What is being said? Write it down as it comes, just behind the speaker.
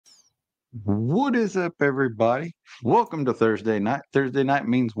What is up, everybody? Welcome to Thursday night. Thursday night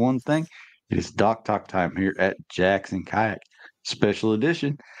means one thing. It is Dock Talk time here at Jackson Kayak. Special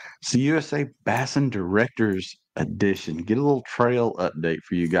edition. It's the USA Bassin Directors Edition. Get a little trail update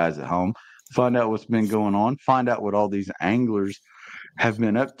for you guys at home. Find out what's been going on. Find out what all these anglers have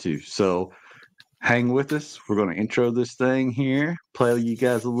been up to. So hang with us. We're going to intro this thing here, play you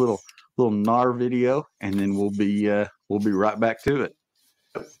guys a little NAR video, and then we'll be right back to it.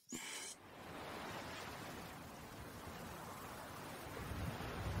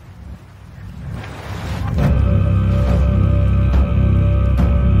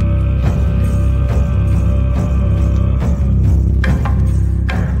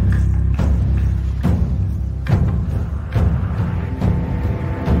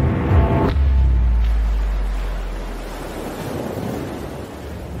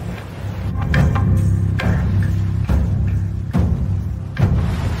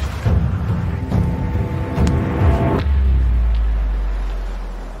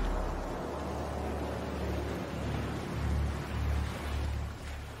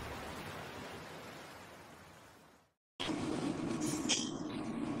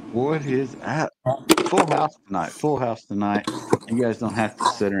 What is up? Full house tonight. Full house tonight. You guys don't have to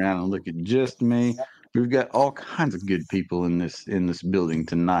sit around and look at just me. We've got all kinds of good people in this building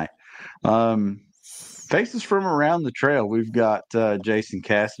tonight. Faces from around the trail. We've got Jason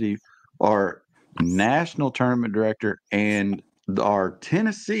Cassidy, our national tournament director, and our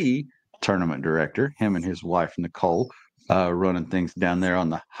Tennessee tournament director. Him and his wife Nicole running things down there on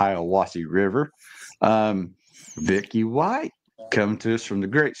the Hiawassee River. Vicky White coming to us from the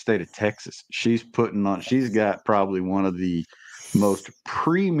great state of Texas. She's got probably one of the most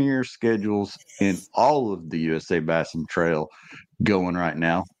premier schedules in all of the USA Bassin Trail going right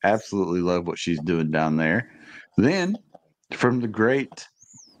now. Absolutely love what she's doing down there. Then from the great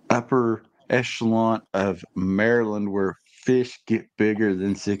upper echelon of Maryland, where fish get bigger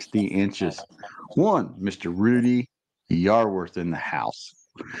than 60 inches, one Mr. Rudy Yarworth in the house.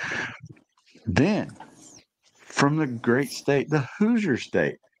 Then from the great state, the Hoosier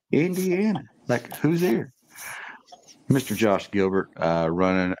state, Indiana. Like, who's here? Mr. Josh Gilbert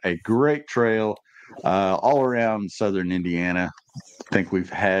running a great trail all around southern Indiana. I think we've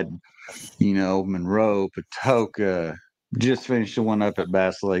had, Monroe, Patoka, just finished the one up at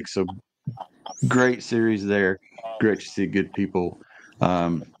Bass Lake. So great series there. Great to see good people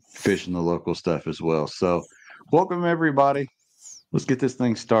fishing the local stuff as well. So welcome, everybody. Let's get this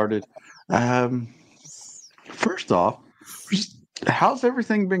thing started. First off, how's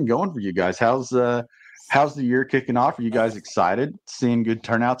everything been going for you guys? How's the year kicking off? Are you guys excited? Seeing good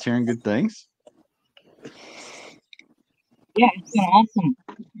turnouts, hearing good things? Yeah, it's been awesome.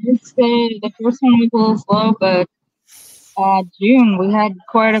 The first one was a little slow, but June we had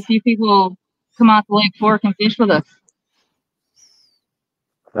quite a few people come out to Lake Fork and fish with us.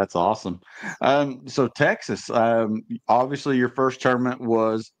 That's awesome. So Texas, obviously your first tournament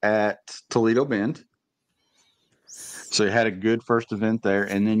was at Toledo Bend. So you had a good first event there,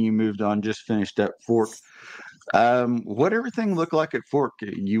 and then you moved on, just finished up Fork. What everything looked like at Fork?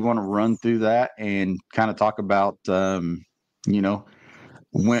 You want to run through that and kind of talk about, who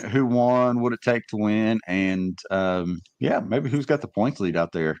won, what it take to win, and maybe who's got the points lead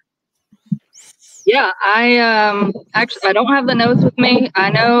out there. Yeah, I don't have the notes with me. I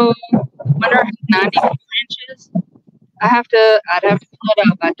know the winner has 94 inches. I'd have to pull it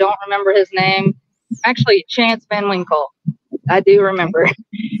up. I don't remember his name. Actually, Chance Van Winkle. I do remember. He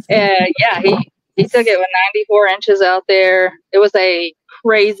took it with 94 inches out there. It was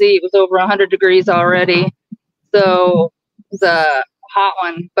it was over 100 degrees already. So it was a hot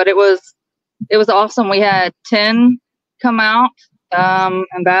one, but it was awesome. We had 10 come out and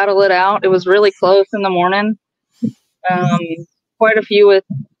battle it out. It was really close in the morning. Quite a few with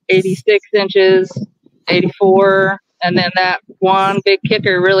 86 inches, 84, and then that one big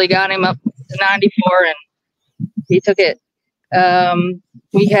kicker really got him up to 94, and he took it.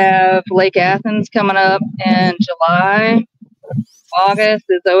 We have Lake Athens coming up in July. August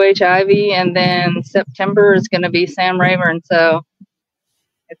is OH Ivy, and then September is going to be Sam Rayburn. So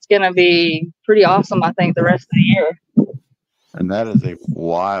it's going to be pretty awesome, I think, the rest of the year. And that is a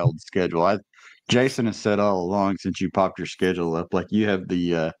wild schedule. Jason has said all along, since you popped your schedule up, like you have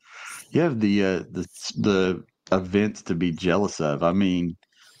the events to be jealous of. I mean,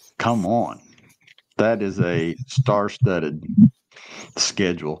 come on, that is a star-studded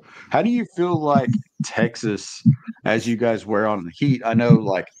schedule. How do you feel like Texas, as you guys wear on the heat? I know,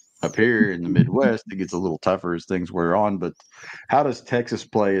 like up here in the Midwest, it gets a little tougher as things wear on. But how does Texas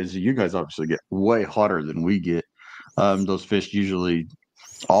play? As you guys obviously get way hotter than we get. Those fish usually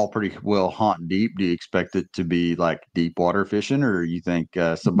all pretty well haunt deep. Do you expect it to be like deep water fishing, or you think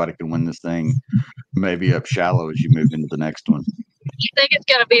somebody can win this thing maybe up shallow as you move into the next one? I think it's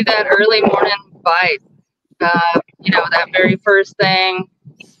going to be that early morning bite. That very first thing,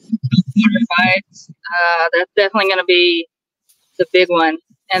 water bites. That's definitely going to be the big one.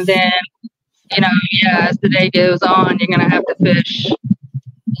 And then, as the day goes on, you're going to have to fish a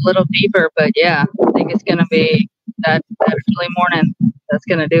little deeper. But yeah, I think it's going to be that early morning that's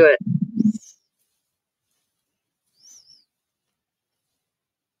going to do it.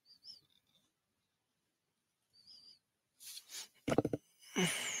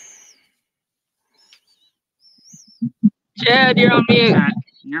 Chad, you're on mute. Chad,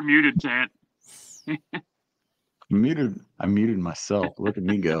 you're muted, Chad. I muted myself. Look at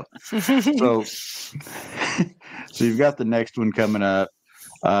me go. So you've got the next one coming up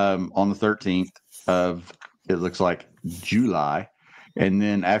on the 13th of, it looks like, July. And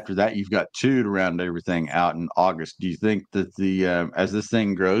then after that, you've got 2 to round everything out in August. Do you think that as this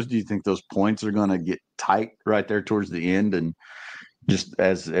thing grows, do you think those points are going to get tight right there towards the end, and just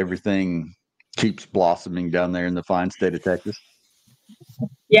as everything keeps blossoming down there in the fine state of Texas?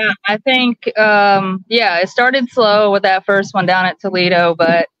 Yeah, I think, it started slow with that first one down at Toledo,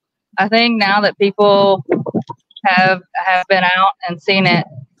 but I think now that people have been out and seen it,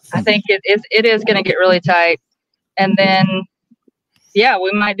 I think it is going to get really tight. And then,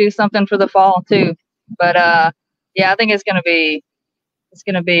 we might do something for the fall too. But I think it's going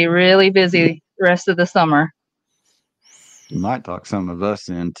to be really busy the rest of the summer. You might talk some of us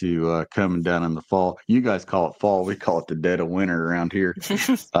into coming down in the fall. You guys call it fall. We call it the dead of winter around here.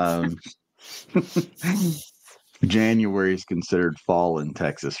 January is considered fall in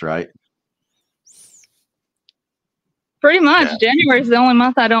Texas, right? Pretty much. Yeah. January is the only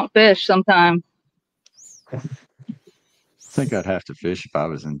month I don't fish sometimes. I think I'd have to fish if I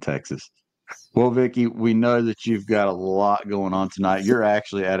was in Texas. Well, Vicki, we know that you've got a lot going on tonight. You're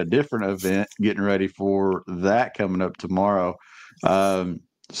actually at a different event, getting ready for that coming up tomorrow.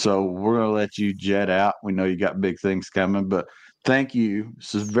 So we're going to let you jet out. We know you got big things coming, but thank you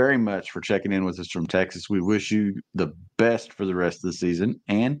so very much for checking in with us from Texas. We wish you the best for the rest of the season,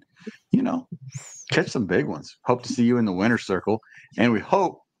 and, catch some big ones. Hope to see you in the winter circle, and we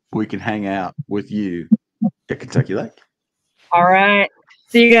hope we can hang out with you at Kentucky Lake. All right.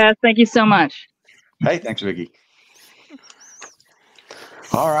 See you guys. Thank you so much. Hey, thanks, Vicki.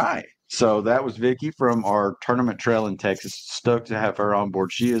 All right. So that was Vicki from our tournament trail in Texas. Stoked to have her on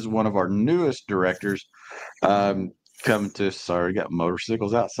board. She is one of our newest directors. Coming to us. Sorry, got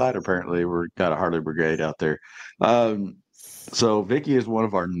motorcycles outside. Apparently, we've got a Harley Brigade out there. So Vicki is one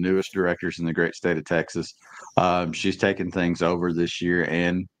of our newest directors in the great state of Texas. She's taken things over this year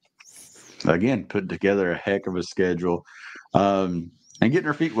and, again, put together a heck of a schedule and getting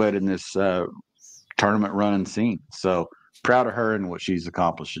her feet wet in this tournament running scene. So proud of her and what she's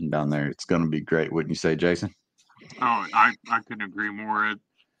accomplishing down there. It's going to be great, wouldn't you say, Jason? Oh, I couldn't agree more.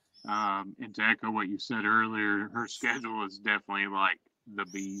 And to echo what you said earlier, her schedule is definitely like the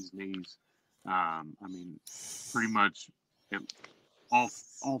bee's knees. Pretty much all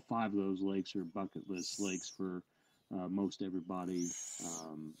 5 of those lakes are bucket list lakes for most everybody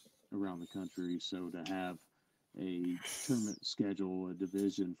around the country. So to have a tournament schedule, a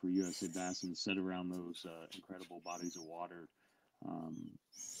division for USA Bassin set around those incredible bodies of water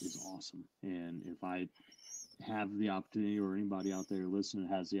is awesome. And if I have the opportunity, or anybody out there listening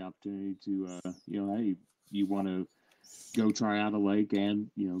has the opportunity to, hey, you want to go try out a lake and,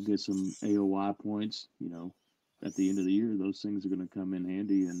 get some AOY points, at the end of the year, those things are going to come in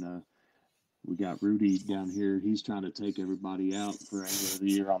handy. And we got Rudy down here. He's trying to take everybody out for Angler of the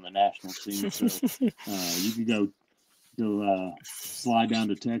Year on the national scene. So you could go slide down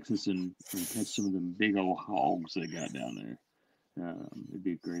to Texas and catch some of them big old hogs they got down there. It'd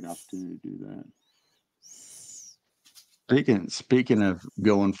be a great opportunity to do that. Speaking of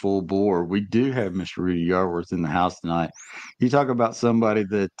going full bore, we do have Mr. Rudy Yarworth in the house tonight. You talk about somebody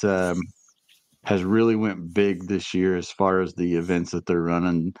that has really went big this year as far as the events that they're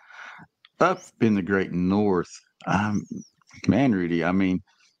running up in the great north. Man, Rudy,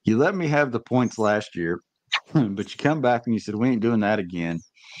 you let me have the points last year, but you come back and you said, we ain't doing that again.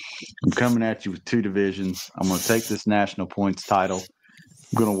 I'm coming at you with 2 divisions. I'm going to take this national points title.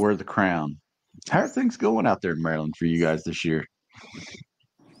 I'm going to wear the crown. How are things going out there in Maryland for you guys this year?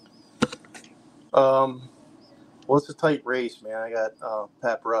 Well, it's a tight race, man. I got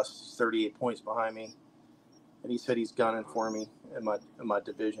Pat Russ 38 points behind me, and he said he's gunning for me in my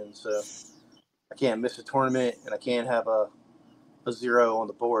division. So I can't miss a tournament, and I can't have a 0 on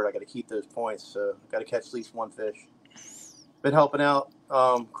the board. I got to keep those points. So I got to catch at least 1 fish. been helping out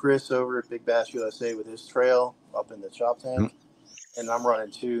Chris over at Big Bass USA with his trail up in the Chop Tank, and I'm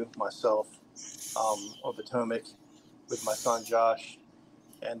running 2 myself on Potomac with my son Josh,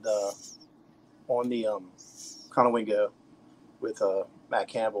 and on the Conowingo with Matt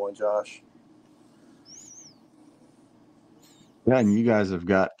Campbell and Josh. Yeah, and you guys have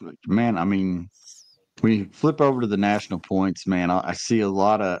got, man. I mean, when you flip over to the national points, man, I see a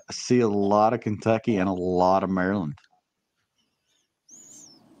lot of Kentucky and a lot of Maryland.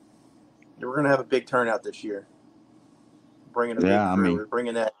 We're gonna have a big turnout this year. Bringing a big Yeah, I crew. mean, We're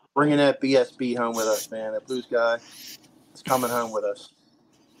bringing that BSB home with us, man. That Blues guy is coming home with us.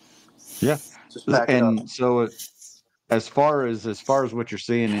 yeah, Just pack it up. and so as far as what you're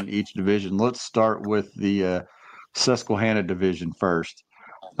seeing in each division, let's start with the Susquehanna division first,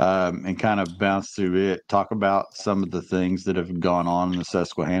 and kind of bounce through it. Talk about some of the things that have gone on in the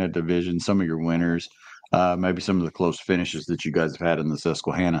Susquehanna division, some of your winners, maybe some of the close finishes that you guys have had in the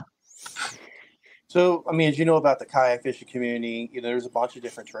Susquehanna. So, I mean, as you know about the kayak fishing community, there's a bunch of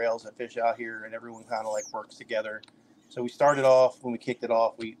different trails that fish out here, and everyone kind of like works together. So we started off when we kicked it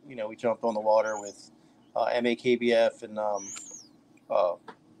off. We jumped on the water with MAKBF and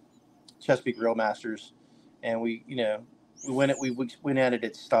Chesapeake Grill Masters, and we went at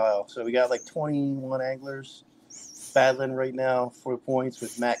it style. So we got like 21 anglers battling right now for points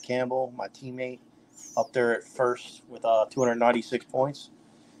with Matt Campbell, my teammate, up there at first with 296 points.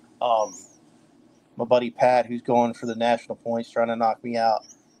 My buddy Pat, who's going for the national points, trying to knock me out.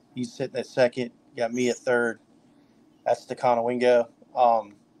 He's sitting at second. Got me at third. That's the Conowingo.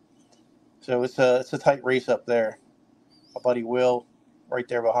 So it's a tight race up there. My buddy Will, right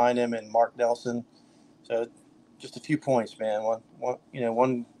there behind him, and Mark Nelson. So just a few points, man.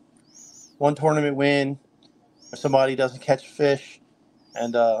 One tournament win, or somebody doesn't catch a fish,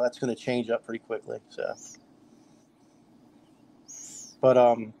 and that's going to change up pretty quickly. So,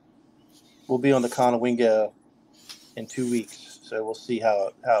 but we'll be on the Conowingo in 2 weeks, so we'll see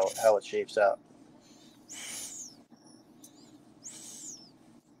how it shapes out.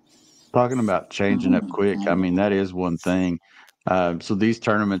 Talking about changing up quick, I mean, that is one thing. So these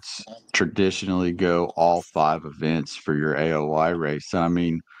tournaments traditionally go all 5 events for your AOY race. I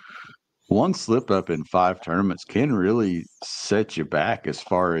mean, one slip up in 5 tournaments can really set you back as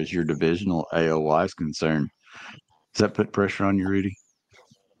far as your divisional AOY is concerned. Does that put pressure on you, Rudy?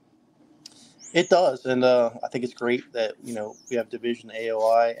 It does, and I think it's great that we have Division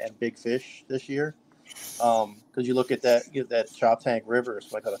AOI and Big Fish this year. Because you look at that Chop Tank River,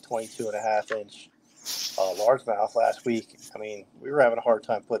 it's like on a 22.5-inch largemouth last week. I mean, we were having a hard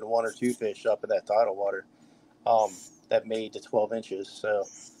time putting 1 or 2 fish up in that tidal water that made to 12 inches. So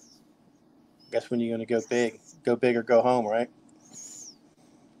I guess when you're going to go big or go home, right?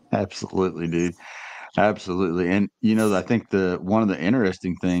 Absolutely, dude. Absolutely. And I think one of the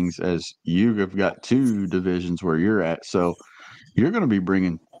interesting things, as you have got 2 divisions where you're at, so you're going to be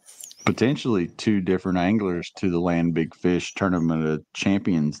bringing potentially 2 different anglers to the Land Big Fish Tournament of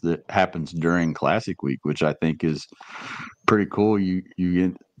Champions that happens during Classic Week, which I think is pretty cool. You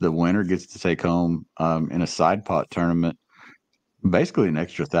get the winner gets to take home in a side pot tournament basically an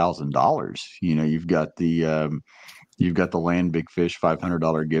extra $1,000. You've got the Land Big Fish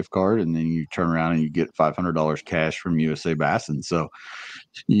 $500 gift card, and then you turn around and you get $500 cash from USA Bassin. So,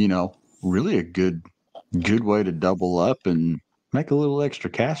 really a good way to double up and make a little extra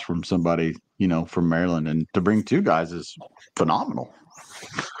cash from somebody, from Maryland. And to bring 2 guys is phenomenal.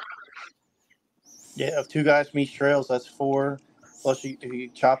 Yeah, if 2 guys meet trails, that's 4. Plus, if you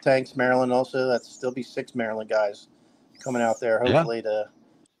Chop Tanks Maryland also, that's still be 6 Maryland guys coming out there, hopefully to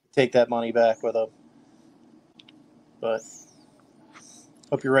take that money back with them. But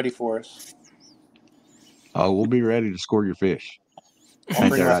hope you're ready for us. Oh, we'll be ready to score your fish. I'll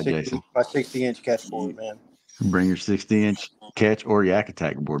bring my Jason? My 60-inch catch board, man. Bring your 60-inch catch or yak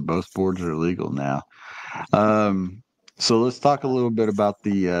attack board. Both boards are legal now. So let's talk a little bit about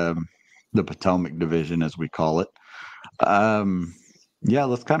the Potomac division, as we call it. Yeah,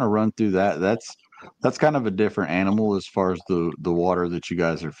 let's kind of run through that. That's kind of a different animal as far as the water that you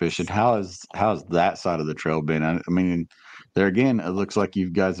guys are fishing. How's that side of the trail been? I mean, there again, it looks like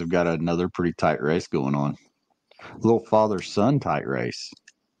you guys have got another pretty tight race going on. A little father-son tight race.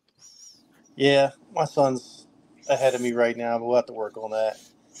 Yeah, my son's ahead of me right now, but we'll have to work on that.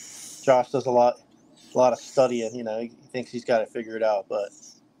 Josh does a lot of studying. He thinks he's got it figured out, but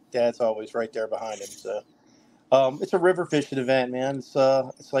Dad's always right there behind him. So, it's a river fishing event, man. It's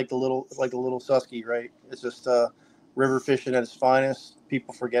like the little Susky, right? It's just river fishing at its finest.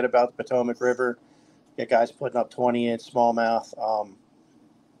 People forget about the Potomac River. Get guys putting up 20-inch smallmouth.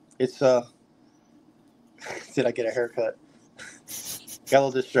 It's did I get a haircut? Got a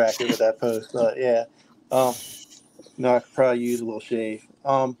little distracted with that post, but yeah. No, I could probably use a little shave.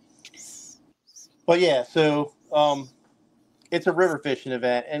 But yeah, so it's a river fishing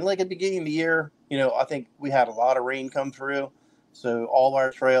event, and like at the beginning of the year, I think we had a lot of rain come through, so all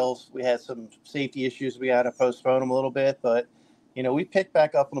our trails we had some safety issues. We had to postpone them a little bit, but we picked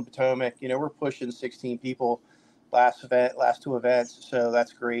back up on the Potomac. We're pushing 16 people last two events, so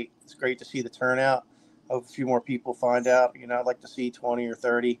that's great. It's great to see the turnout. Hope a few more people find out. I'd like to see 20 or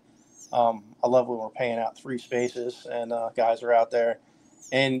 30. I love when we're paying out 3 spaces and guys are out there.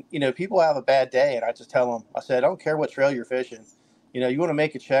 And, people have a bad day, and I just tell them, I said, I don't care what trail you're fishing. You want to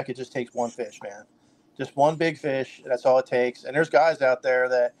make a check, it just takes one fish, man. Just one big fish, that's all it takes. And there's guys out there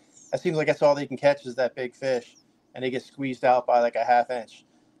that seems like that's all they can catch is that big fish, and they get squeezed out by like a half inch.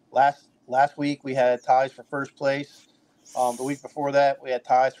 Last week, we had ties for first place. The week before that, we had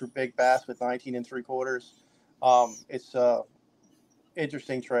ties for big bass with 19 3/4. It's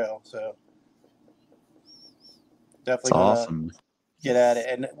interesting trail, so definitely It's gonna awesome. get at it.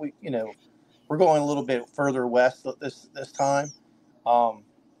 And we're going a little bit further west this time.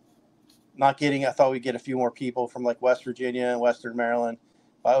 Not getting. I thought we'd get a few more people from like West Virginia and Western Maryland.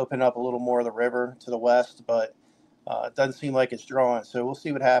 I open up a little more of the river to the west, but it doesn't seem like it's drawing. So we'll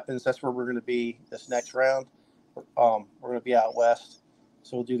see what happens. That's where we're going to be this next round. We're going to be out west,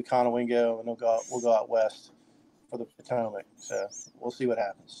 so we'll do the Conowingo and we'll go out west for the Potomac. So we'll see what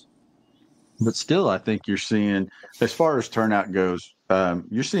happens. But still, I think you're seeing, as far as turnout goes,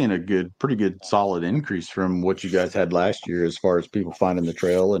 you're seeing a pretty good, solid increase from what you guys had last year, as far as people finding the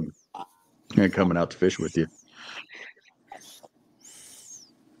trail and coming out to fish with you.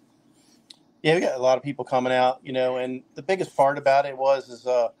 Yeah, we got a lot of people coming out, and the biggest part about it is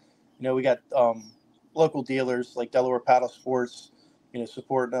we got local dealers like Delaware Paddle Sports,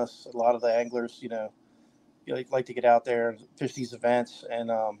 supporting us. A lot of the anglers, like to get out there and fish these events,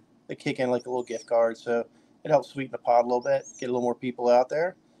 and they kick in like a little gift card, so it helps sweeten the pot a little bit, get a little more people out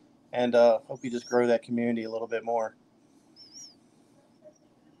there, and hope you just grow that community a little bit more.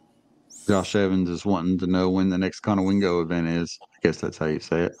 Josh Evans is wanting to know when the next Conowingo event is. I guess that's how you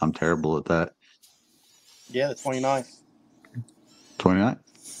say it. I'm terrible at that. Yeah, the 29th. 29th.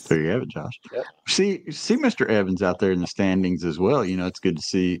 There you have it, Josh. Yep. See Mr. Evans out there in the standings as well. It's good to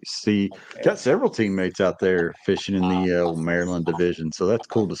see. Yeah. Got several teammates out there fishing in the Maryland division, so that's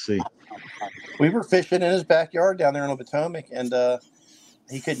cool to see. We were fishing in his backyard down there in the Potomac, and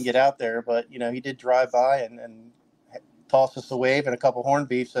he couldn't get out there, but he did drive by and toss us a wave and a couple horn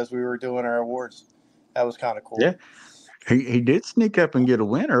beefs as we were doing our awards. That was kind of cool. Yeah, he did sneak up and get a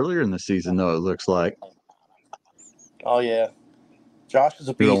win earlier in the season, though. It looks like. Oh yeah, Josh is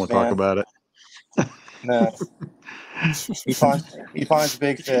a beast, You don't want to man. talk about it. No, he finds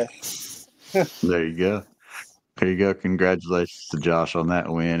big fish. There you go. There you go. Congratulations to Josh on that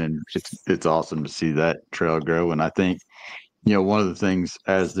win, and it's awesome to see that trail grow. And I think one of the things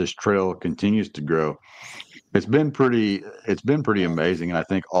as this trail continues to grow, it's been pretty amazing. And I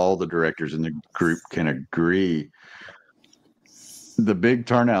think all the directors in the group can agree. The big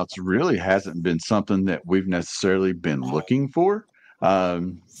turnouts really hasn't been something that we've necessarily been looking for.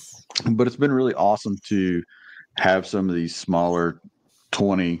 But it's been really awesome to have some of these smaller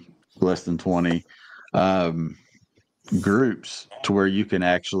 20, less than 20 groups to where you can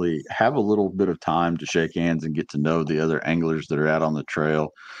actually have a little bit of time to shake hands and get to know the other anglers that are out on the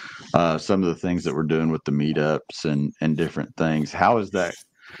trail. Some of the things that we're doing with the meetups and different things. How has that,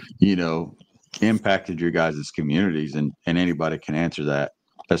 impacted your guys' communities? And anybody can answer that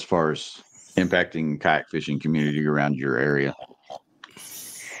as far as impacting kayak fishing community around your area.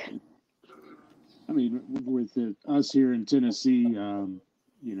 I mean, with us here in Tennessee, and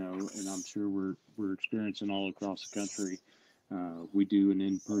I'm sure we're experiencing all across the country. We do an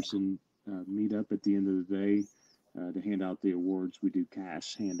in-person meetup at the end of the day to hand out the awards. We do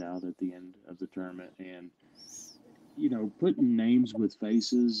cash handout at the end of the tournament, and putting names with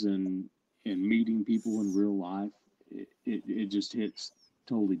faces and meeting people in real life, it just hits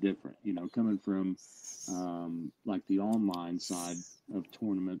totally different. Coming from like the online side of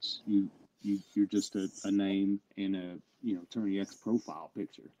tournaments, you're just a name and a Tourney X profile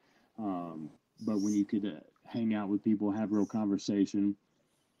picture. But when you could hang out with people, have real conversation,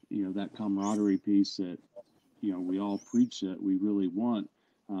 that camaraderie piece that we all preach that we really want.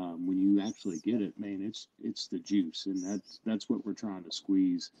 When you actually get it, man, it's the juice, and that's what we're trying to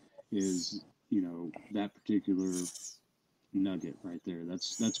squeeze is that particular nugget right there.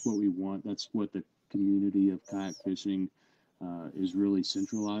 That's what we want. That's what the community of kayak fishing is really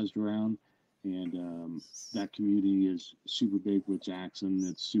centralized around. And that community is super big with Jackson.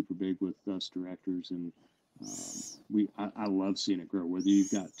 It's super big with us directors, and I love seeing it grow. Whether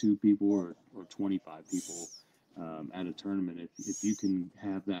you've got 2 people or 25 people at a tournament, if you can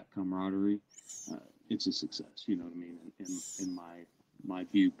have that camaraderie, it's a success. You know what I mean? In my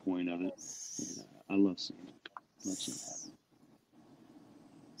viewpoint of it, and, I love seeing it. Love seeing it happen.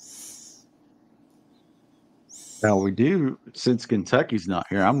 Now we do, since Kentucky's not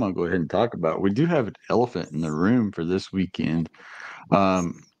here, I'm going to go ahead and talk about it. We do have an elephant in the room for this weekend. A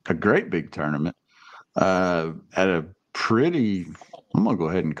great big tournament at a pretty, I'm going to go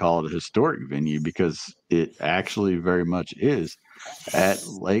ahead and call it a historic venue because it actually very much is at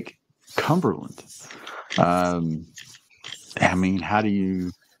Lake Cumberland. I mean, how do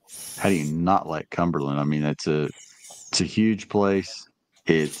you not like Cumberland? I mean, it's a huge place.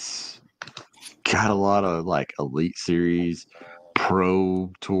 It's got a lot of like Elite Series,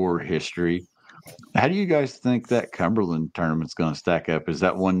 Pro Tour history. How do you guys think that Cumberland tournament's going to stack up? Is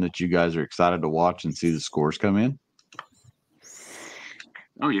that one that you guys are excited to watch and see the scores come in?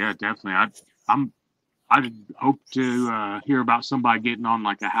 Oh yeah, definitely. I hope to hear about somebody getting on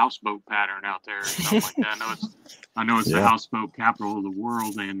like a houseboat pattern out there or something like that. I know it's the houseboat capital of the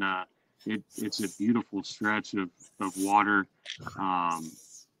world, and it's a beautiful stretch of water.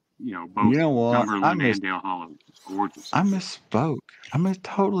 Both Cumberland and Dale Hollow. It's gorgeous. I misspoke.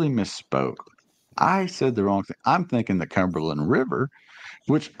 Totally misspoke. I said the wrong thing. I'm thinking the Cumberland River,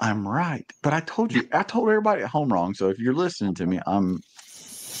 which I'm right. But I told everybody at home wrong. So if you're listening to me, I'm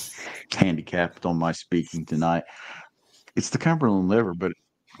handicapped on my speaking tonight. It's the Cumberland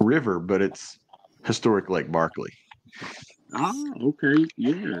River, but it's historic Lake Barkley. Oh, okay.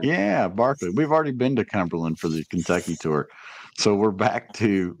 Yeah. Yeah, Barkley. We've already been to Cumberland for the Kentucky tour. So we're back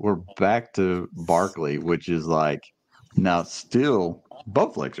to Barkley, which is like, now still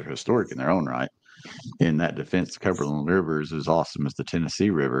both lakes are historic in their own right. In that defense, the Cumberland River is as awesome as the Tennessee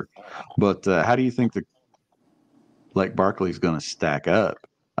River. But how do you think the Lake Barkley is going to stack up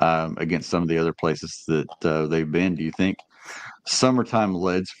against some of the other places that they've been? Do you think summertime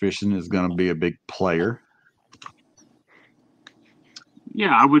leads fishing is going to be a big player?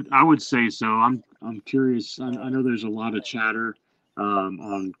 Yeah, I would say so. I'm curious. I know there's a lot of chatter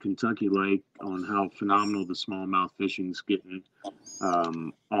on Kentucky Lake on how phenomenal the smallmouth fishing's getting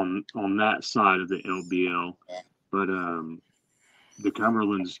on that side of the LBL, but the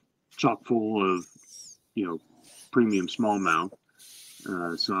Cumberland's chock full of premium smallmouth.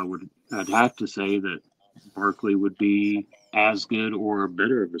 So I'd have to say that Barkley would be as good or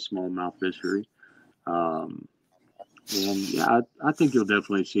better of a smallmouth fishery. And yeah, I think you'll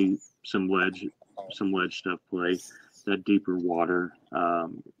definitely see some ledge stuff play, that deeper water.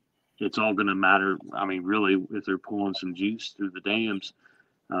 It's all going to matter. I mean, really, if they're pulling some juice through the dams,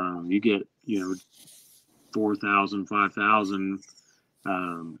 you get 4,000, 5,000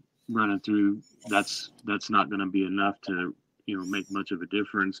 running through. That's not going to be enough to make much of a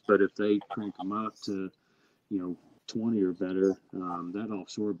difference. But if they crank them up to 20 or better, that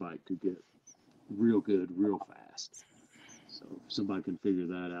offshore bite could get real good real fast. So if somebody can figure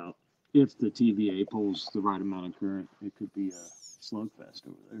that out, if the TVA pulls the right amount of current, it could be a slugfest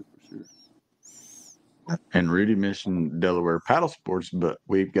over there for sure. And Rudy mentioned Delaware Paddle Sports, but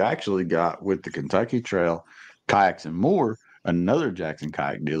we've actually got with the Kentucky Trail, Kayaks and More, another Jackson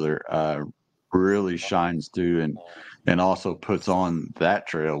kayak dealer really shines through and also puts on that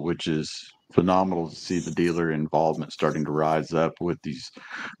trail, which is phenomenal to see the dealer involvement starting to rise up with these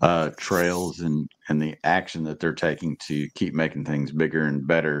trails and the action that they're taking to keep making things bigger and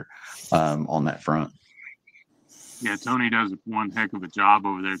better on that front. Yeah, Tony does one heck of a job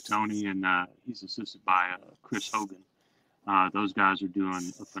over there. Tony, and he's assisted by Chris Hogan. Those guys are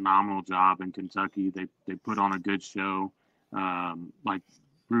doing a phenomenal job in Kentucky. They put on a good show. Like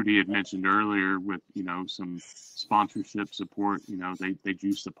Rudy had mentioned earlier, with some sponsorship support. They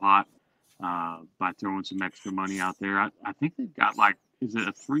juice the pot by throwing some extra money out there. I think they've got is it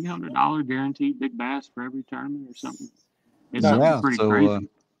a $300 guaranteed big bass for every tournament or something? It's something pretty crazy.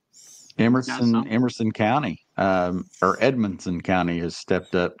 Emerson County or Edmonson County has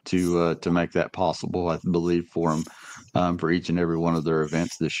stepped up to make that possible, I believe, for them for each and every one of their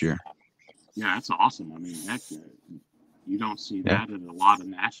events this year. Yeah, that's awesome. I mean, heck, you don't see that at a lot of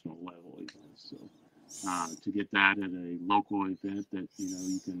national level events. So to get that at a local event that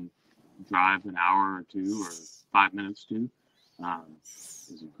you can drive an hour or two or 5 minutes to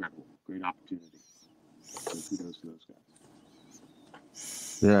is incredible. Great opportunity. So kudos to those guys.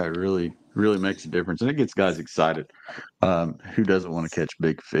 Yeah, it really, really makes a difference, and it gets guys excited. Who doesn't want to catch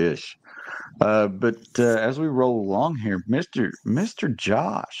big fish? But as we roll along here, Mister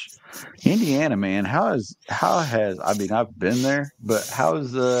Josh, Indiana man, I mean I've been there, but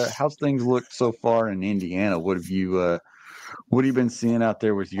how's things looked so far in Indiana? What have you been seeing out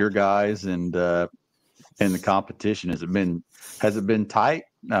there with your guys and the competition? Has it been tight?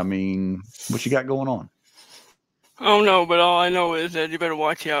 I mean, what you got going on? I don't know, but all I know is that you better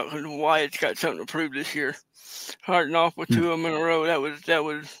watch out because Wyatt's got something to prove this year. Starting off with two of them in a row,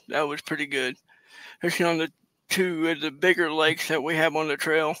 that was pretty good. Especially on the two of the bigger lakes that we have on the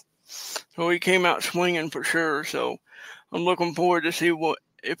trail. So he came out swinging for sure. So I'm looking forward to see what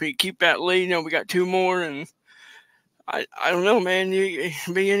if he keep that lead. We got two more, and I don't know, man. You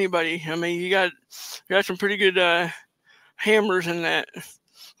can be anybody. I mean, you got some pretty good hammers in that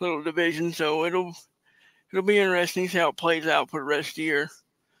little division. So it'll be interesting to see how it plays out for the rest of the year.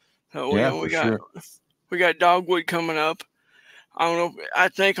 So Yeah, for sure. we got Dogwood coming up. I don't know. I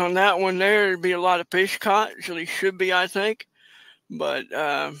think on that one there'd be a lot of fish caught. Actually, should be, I think. But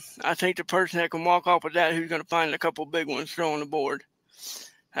I think the person that can walk off with that, who's going to find a couple big ones, throw on the board.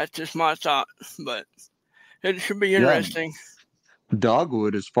 That's just my thought. But it should be interesting. Yeah.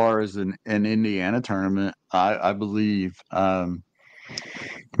 Dogwood, as far as an Indiana tournament, I believe, man,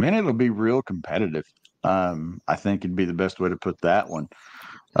 it'll be real competitive. I think it'd be the best way to put that one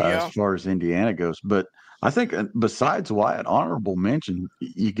as far as Indiana goes. But I think besides Wyatt, honorable mention,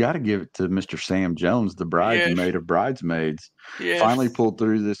 you got to give it to Mr. Sam Jones, the bridesmaid of bridesmaids. Yes. Finally pulled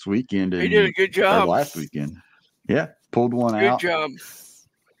through this weekend. He did a good job. Last weekend. Yeah, pulled one out. Good job.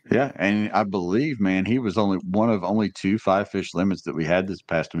 Yeah, and I believe, man, he was only one of only 2 5-fish limits that we had this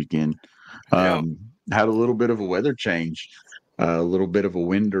past weekend. Had a little bit of a weather change, a little bit of a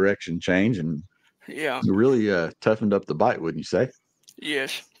wind direction change, and really toughened up the bite, wouldn't you say?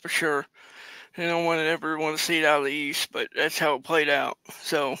 Yes, for sure. I don't ever want to see it out of the east, but that's how it played out.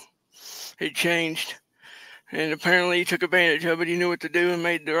 So it changed, and apparently he took advantage of it. He knew what to do and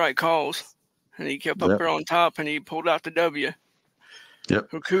made the right calls, and he kept up there on top, and he pulled out the W. Yep.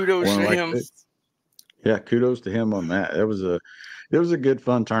 So kudos to him. Yeah, kudos to him on that. It was a good,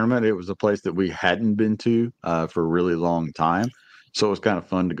 fun tournament. It was a place that we hadn't been to for a really long time, so it was kind of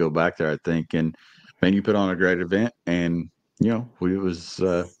fun to go back there, I think. And man, you put on a great event, and it was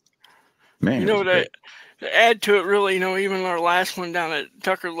man. To add to it, really, even our last one down at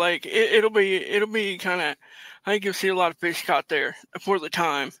Tucker Lake, it'll be kind of. I think you'll see a lot of fish caught there for the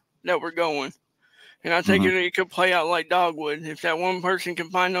time that we're going. And I think it could play out like Dogwood. If that one person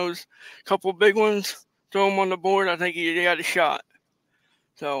can find those couple big ones, throw them on the board, I think he got a shot.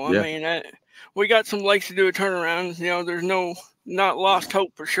 So, I mean, we got some lakes to do a turnaround. There's not lost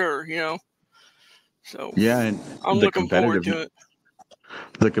hope for sure, So, yeah, and I'm looking forward to it.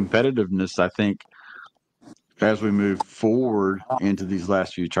 The competitiveness, I think, as we move forward into these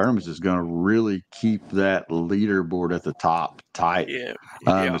last few tournaments, is going to really keep that leaderboard at the top tight.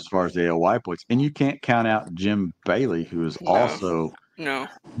 As far as the AOY points. And you can't count out Jim Bailey, who is also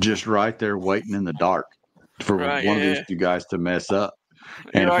just right there waiting in the dark for one of these two guys to mess up.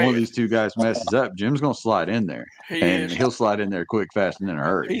 And if one of these two guys messes up, Jim's going to slide in there. He'll slide in there quick, fast, and in a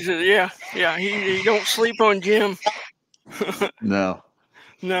hurry. He don't sleep on Jim. No.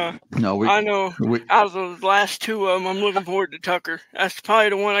 I know. Out of the last two of them, I'm looking forward to Tucker. That's probably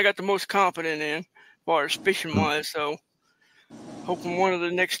the one I got the most confident in, as far as fishing wise. So, hoping one of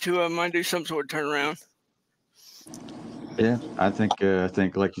the next two of them might do some sort of turnaround. Yeah, I think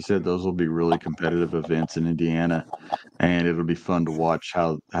like you said, those will be really competitive events in Indiana, and it'll be fun to watch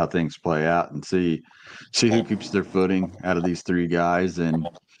how things play out and see who keeps their footing out of these three guys, and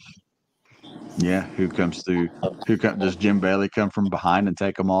who comes through. Does Jim Bailey come from behind and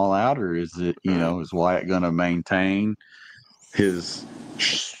take them all out, or is it is Wyatt going to maintain his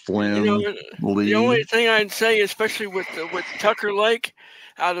slim lead? The only thing I'd say, especially with Tucker Lake,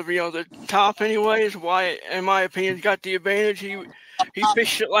 out of the top anyway, is Wyatt, in my opinion, got the advantage. He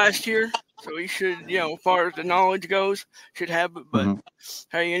fished it last year, so he should, as far as the knowledge goes, should have it. But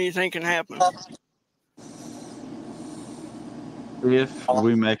hey, anything can happen. If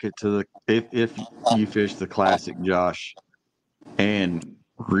we make it to if you fish the Classic, Josh, and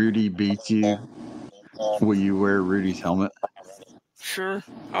Rudy beats you, will you wear Rudy's helmet? Sure,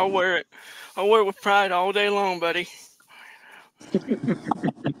 I'll wear it. I'll wear it with pride all day long, buddy.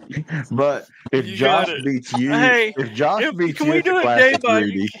 But if Josh beats you, can we do it day by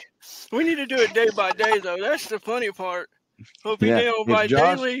day? We need to do it day by day, though. That's the funny part.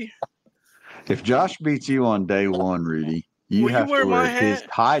 Daily. If Josh beats you on day one, Rudy, you have to wear his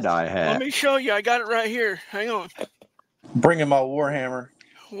tie-dye hat. Let me show you. I got it right here. Hang on. Bringing my Warhammer.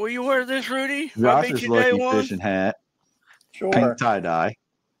 Will you wear this, Rudy? Josh's lucky fishing hat. Sure. Pink tie-dye.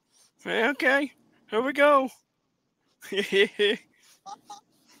 Okay, here we go. It'll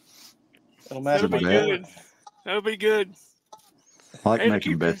match That'll Good my be bet. good. board. That'll be good. I like Hey, to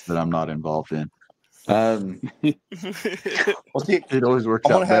making keep bets that I'm not involved in. Um, Well, see, it always works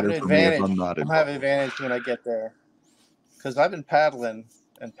I'm gonna out have an better for me if advantage. I'm not I'm gonna have involved. an advantage when I get there, because I've been paddling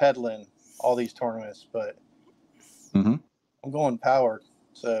and pedaling all these tournaments, but Hmm. I'm going powered.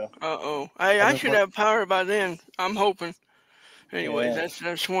 So Uh-oh. Hey, I've I been should work. have power by then. I'm hoping. Anyways, Yeah,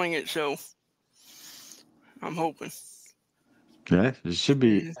 that's swing it, so I'm hoping. Yeah, it should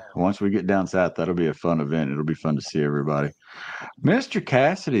be. Once we get down south, that'll be a fun event. It'll be fun to see everybody. Mr.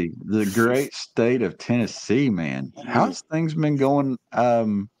 Cassidy, the great state of Tennessee, man. How's things been going?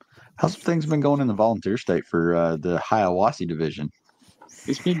 How's things been going in the volunteer state for the Hiawassee division?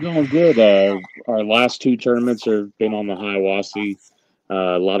 It's been going good. Our last two tournaments have been on the Hiawassee.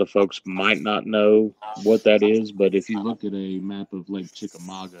 A lot of folks might not know what that is, but if you look at a map of Lake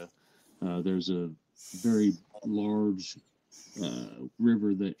Chickamauga, there's a very large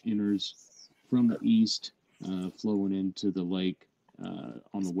river that enters from the east, flowing into the lake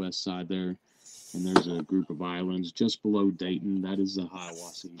on the west side there. And there's a group of islands just below Dayton. That is the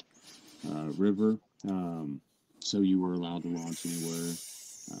Hiawassee River. So you were allowed to launch anywhere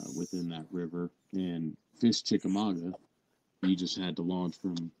within that river. And fish Chickamauga, you just had to launch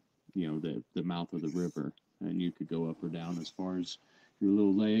from, the mouth of the river, and you could go up or down as far as your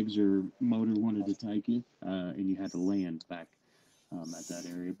little legs or motor wanted to take you, and you had to land back at that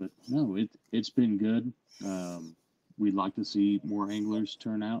area. But no, it's been good. We'd like to see more anglers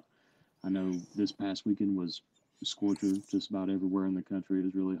turn out. I know this past weekend was a scorcher just about everywhere in the country. It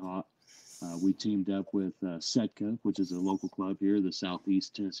was really hot. We teamed up with Setka, which is a local club here, the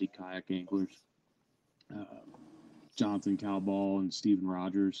Southeast Tennessee Kayak Anglers. Uh, Jonathan Cowball and Stephen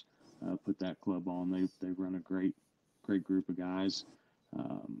Rogers put that club on. They run a great group of guys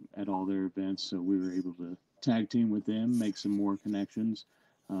at all their events. So we were able to tag team with them, make some more connections,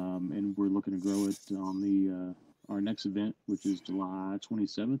 and we're looking to grow it on the our next event, which is July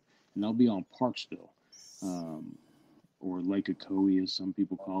 27th, and that'll be on Parksville, or Lake Ocoee, as some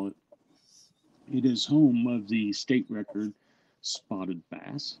people call it. It is home of the state record spotted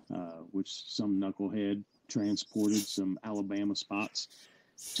bass, which some knucklehead transported some Alabama spots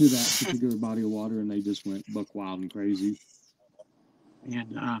to that particular body of water, and they just went buck wild and crazy.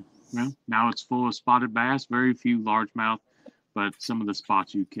 And well, now it's full of spotted bass. Very few largemouth, but some of the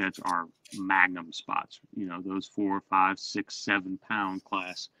spots you catch are magnum spots. Those 4, 5, 6, 7 pound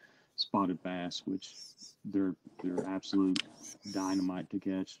class spotted bass, which they're absolute dynamite to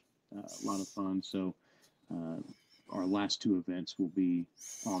catch. A lot of fun. So our last two events will be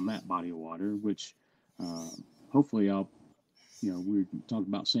on that body of water, which hopefully I'll, we talked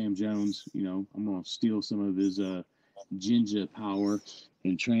about Sam Jones. I'm going to steal some of his Jinja power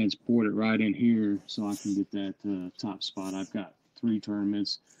and transport it right in here so I can get that top spot. I've got 3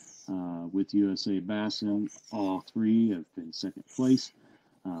 tournaments with USA Bassin. All 3 have been second place.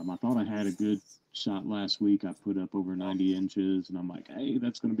 I thought I had a good shot last week. I put up over 90 inches, and I'm like, hey,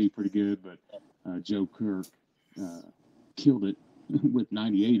 that's going to be pretty good. But Joe Kirk killed it with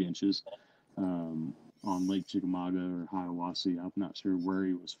 98 inches on Lake Chickamauga or Hiawassee. I'm not sure where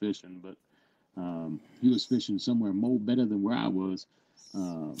he was fishing, but he was fishing somewhere more better than where I was.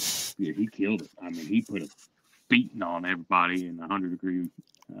 Yeah, he killed it. I mean, he put a beating on everybody in 100-degree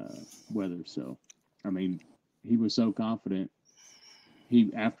weather. So, I mean, he was so confident.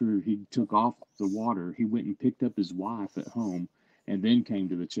 After he took off the water, he went and picked up his wife at home and then came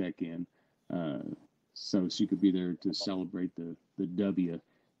to the check-in so she could be there to celebrate the W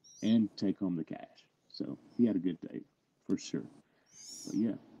and take home the cash. So he had a good day for sure. But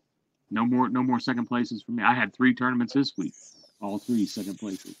yeah, no more second places for me. I had 3 tournaments this week, all 3 second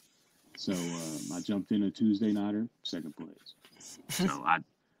places. So I jumped in a Tuesday nighter, second place. So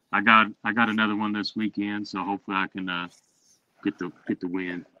I got another one this weekend. So hopefully I can get the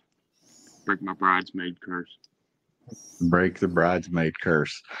win, break my bridesmaid curse. Break the bridesmaid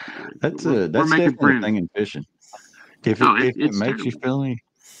curse. That's We're making definitely a friends. thing in fishing. If it It's makes you terrible.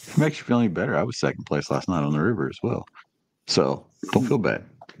 feel any better, I was second place last night on the river as well. So don't feel bad.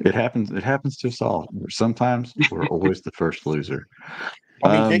 It happens. It happens to us all. Sometimes we're always the first loser.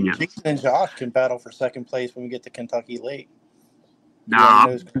 I mean, Um, Jason and Josh can battle for second place when we get to Kentucky Lake. You Nah,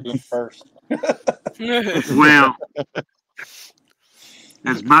 know who's going first. well,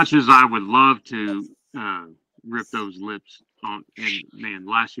 as much as I would love to rip those lips on, and man,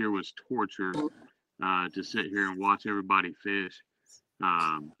 last year was torture to sit here and watch everybody fish.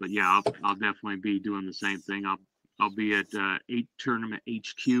 But yeah, I'll definitely be doing the same thing. I'll be at 8 Tournament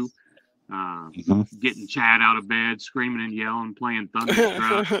HQ getting Chad out of bed, screaming and yelling, playing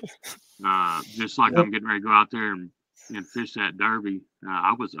Thunderstruck, just like I'm getting ready to go out there and fish that derby.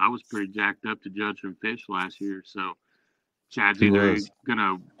 I was pretty jacked up to judge some fish last year, so Chad's either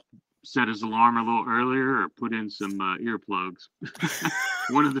gonna set his alarm a little earlier or put in some earplugs.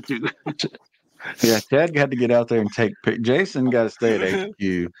 One of the two. Yeah, Chad got to get out there and take Jason got to stay at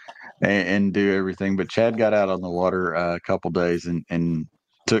HQ and do everything, but Chad got out on the water a couple days and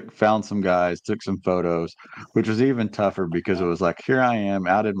found some guys, took some photos, which was even tougher because it was like, here I am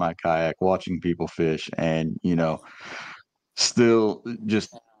out in my kayak watching people fish, and still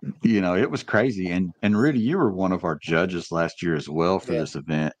just it was crazy. And Rudy, you were one of our judges last year as well for this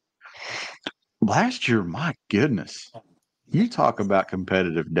event. Last year, my goodness, you talk about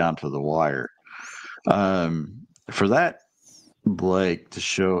competitive down to the wire. For that Blake to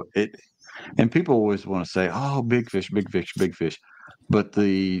show it, and people always want to say, "Oh, big fish, big fish, big fish," but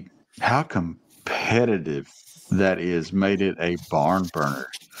how competitive that is made it a barn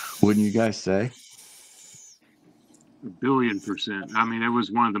burner. Wouldn't you guys say? 1,000,000,000%. I mean, it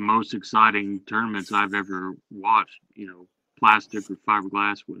was one of the most exciting tournaments I've ever watched. Plastic or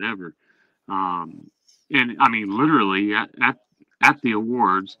fiberglass, whatever. And I mean, literally at the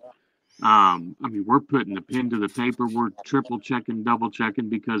awards. I mean, we're putting the pen to the paper. We're triple checking, double checking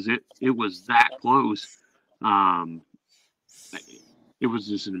because it was that close. It was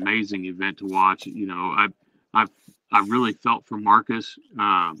just an amazing event to watch. I really felt for Marcus.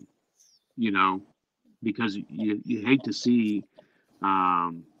 Because you hate to see.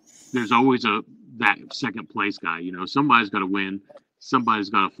 There's always that second place guy. Somebody's got to win. Somebody's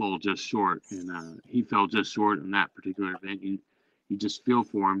got to fall just short, and he fell just short in that particular event. You just feel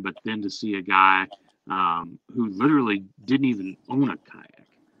for him, but then to see a guy who literally didn't even own a kayak,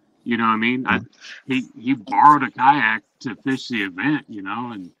 you know what I mean? He borrowed a kayak to fish the event,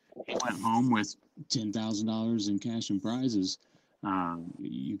 and he went home with $10,000 in cash and prizes.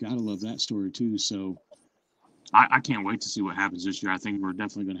 You got to love that story too. So I can't wait to see what happens this year. I think we're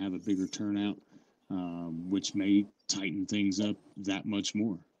definitely going to have a bigger turnout, which may tighten things up that much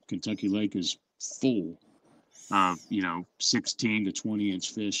more. Kentucky Lake is full of 16 to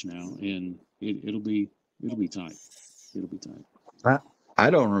 20-inch fish now, and it'll be tight. It'll be tight. I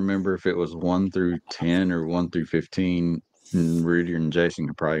don't remember if it was 1 through 10 or 1 through 15. And Rudy and Jason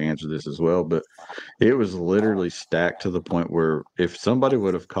could probably answer this as well, but it was literally stacked to the point where if somebody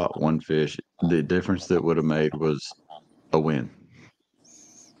would have caught one fish, the difference that would have made was a win.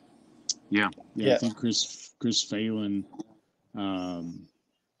 Yeah. I think Chris Phelan,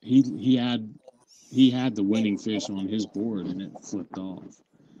 he had the winning fish on his board and it flipped off.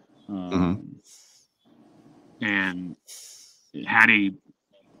 And had he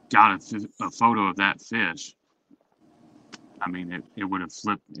got a photo of that fish, I mean, it would have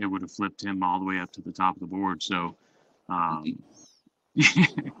flipped him all the way up to the top of the board. So,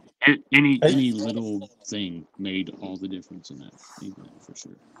 any little thing made all the difference in that event for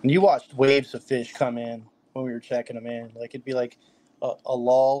sure. And you watched waves of fish come in when we were checking them in. Like it'd be like a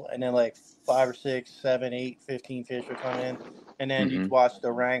lull, and then like 5 or 6, 7, 8, 15 fish would come in, and then you'd watch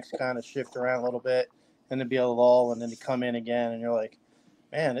the ranks kind of shift around a little bit, and there'd be a lull, and then they come in again, and you're like,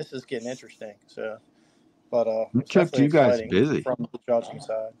 man, this is getting interesting. So, but it kept you guys busy from the judging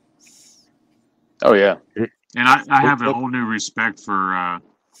side. Oh yeah, and I have a whole new respect for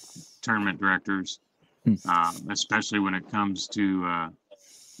tournament directors, especially when it comes to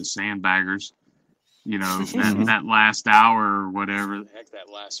the sandbaggers. That last hour or whatever, heck, that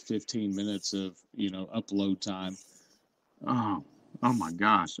last 15 minutes of upload time. Oh my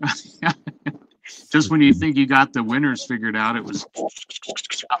gosh! Just when you think you got the winners figured out, it was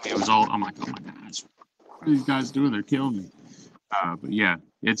all. I'm like, oh my gosh, what are these guys doing? They're killing me. But yeah,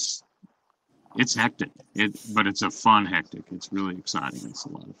 it's hectic. But it's a fun hectic. It's really exciting. It's a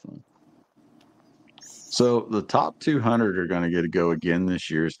lot of fun. So the top 200 are going to get a go again this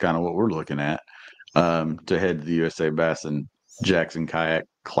year is kind of what we're looking at to head to the USA Bassin Jackson Kayak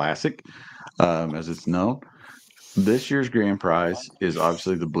Classic, as it's known. This year's grand prize is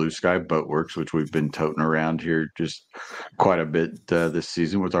obviously the Blue Sky Boatworks, which we've been toting around here just quite a bit this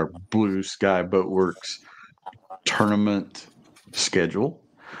season with our Blue Sky Boatworks tournament schedule.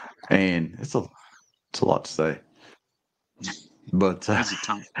 And it's a lot to say. But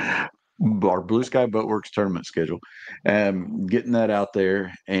our Blue Sky Boatworks tournament schedule, getting that out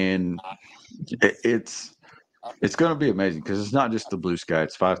there, and it's going to be amazing because it's not just the Blue Sky.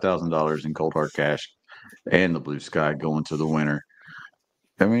 It's $5,000 in cold hard cash and the Blue Sky going to the winner.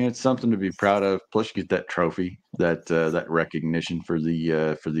 I mean, it's something to be proud of. Plus, you get that trophy, that recognition for the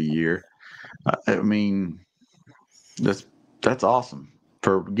year. I mean, that's awesome.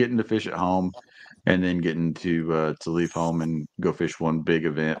 for getting to fish at home and then getting to leave home and go fish one big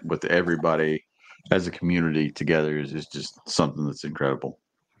event with everybody as a community together is just something that's incredible.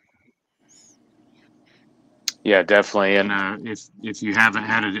 Yeah, definitely. And if you haven't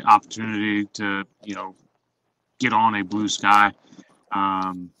had an opportunity to, get on a blue sky,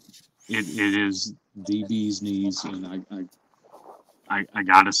 it is the bee's knees, and I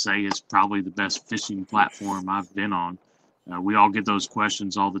gotta say it's probably the best fishing platform I've been on. We all get those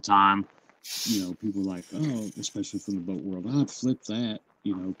questions all the time. People like, oh, especially from the boat world, I'd flip that.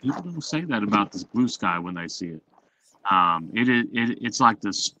 People don't say that about this blue sky when they see it. It's like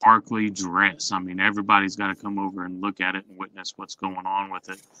the sparkly dress. I mean, everybody's got to come over and look at it and witness what's going on with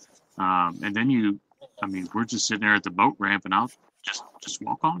it. And then we're just sitting there at the boat ramp, and I'll just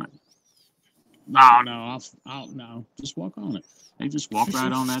walk on it. No, no, just walk on it. They just walk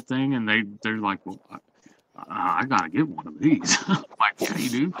right on that thing, and they're like, well, I gotta get one of these. I'm like, yeah, you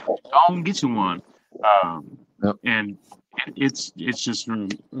do. I'll get you one. Yep. And it's just a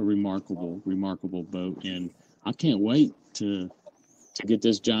remarkable boat, and I can't wait to get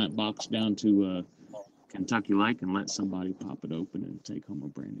this giant box down to Kentucky Lake and let somebody pop it open and take home a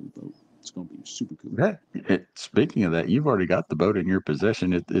brand new boat. It's gonna be super cool. Speaking of that, you've already got the boat in your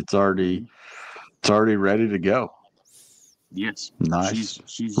possession. It's already ready to go. Yes, Nice.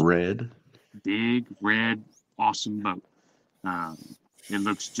 She's red, big red, awesome boat. It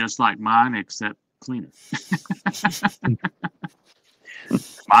looks just like mine except cleaner.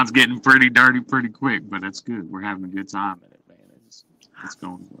 Mine's getting pretty dirty pretty quick, but that's good. We're having a good time at it, man. It's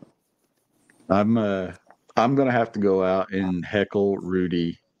going well. I'm gonna have to go out and heckle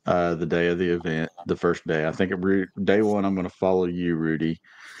Rudy the day of the event, the first day. I think day one I'm gonna follow you, Rudy,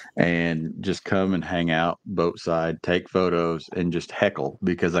 and just come and hang out boat side, take photos, and just heckle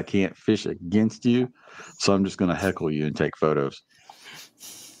because I can't fish against you. So I'm just gonna heckle you and take photos.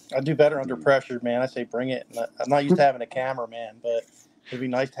 I do better under pressure, man. I say bring it. I'm not used to having a camera, man, but it'd be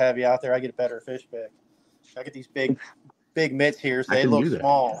nice to have you out there. I get a better fish pick. I get these big mitts here, so they look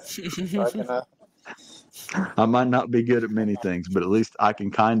small. So I can, I might not be good at many things, but at least I can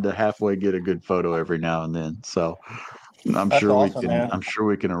kind of halfway get a good photo every now and then. So I'm sure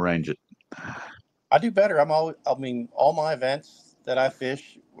we can arrange it. I do better. All my events that I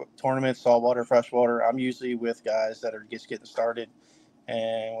fish, tournaments, saltwater, freshwater, I'm usually with guys that are just getting started.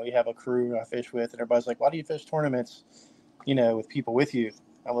 And we have a crew I fish with, and everybody's like, why do you fish tournaments, with people with you?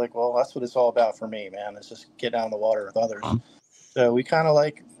 I'm like, well, that's what it's all about for me, man. It's just get down the water with others. So we kind of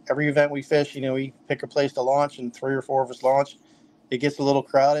like every event we fish, we pick a place to launch, and 3 or 4 of us launch. It gets a little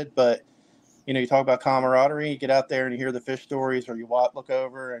crowded, but, you talk about camaraderie. You get out there and you hear the fish stories, or you look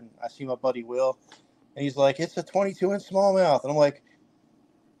over, and I see my buddy Will, and he's like, it's a 22-inch smallmouth. And I'm like,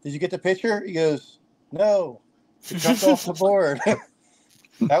 did you get the picture? He goes, no, it jumped off the board.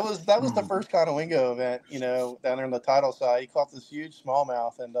 That was the first Conowingo event, down there on the tidal side. He caught this huge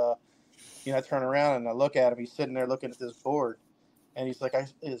smallmouth, and I turn around and I look at him. He's sitting there looking at this board, and he's like,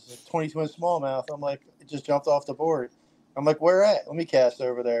 "It's a 22-inch smallmouth." I'm like, "It just jumped off the board." I'm like, "Where at? Let me cast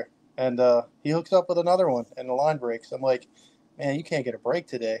over there." And he hooks up with another one, and the line breaks. I'm like, "Man, you can't get a break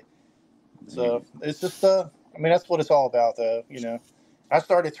today." So it's just, that's what it's all about, though. I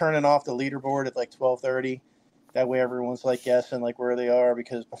started turning off the leaderboard at like 12:30. That way everyone's like guessing like where they are,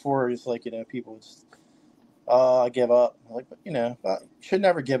 because before it's like, people would just, I give up. Like, but you should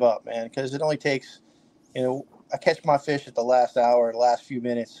never give up, man, because it only takes, I catch my fish at the last hour, the last few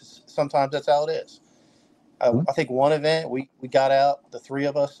minutes. Sometimes that's how it is. I think one event we got out, the 3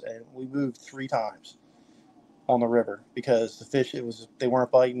 of us, and we moved 3 times on the river because the fish, they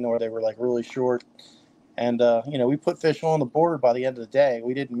weren't biting, or they were like really short. And, we put fish on the board by the end of the day.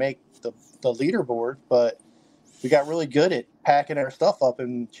 We didn't make the leaderboard, but we got really good at packing our stuff up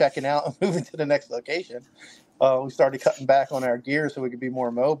and checking out and moving to the next location. We started cutting back on our gear so we could be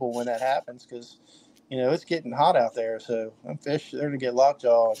more mobile when that happens, because, it's getting hot out there. So them fish, they're going to get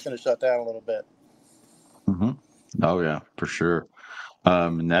lockjaw. It's going to shut down a little bit. Mm-hmm. Oh, yeah, for sure.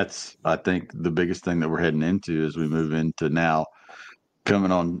 And that's, I think, the biggest thing that we're heading into as we move into now,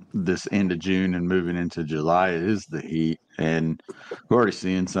 coming on this end of June and moving into July, is the heat. And we're already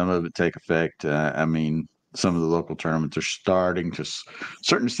seeing some of it take effect. Some of the local tournaments are starting to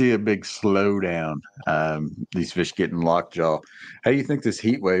see a big slowdown. These fish getting lockjaw. How do you think this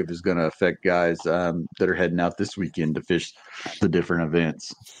heat wave is going to affect guys that are heading out this weekend to fish the different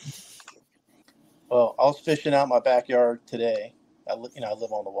events? Well, I was fishing out my backyard today. I live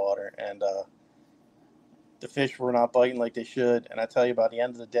on the water, and the fish were not biting like they should. And I tell you, by the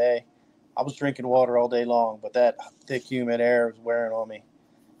end of the day, I was drinking water all day long, but that thick, humid air was wearing on me.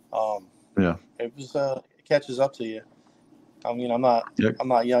 Yeah, it was. It catches up to you. I mean, I'm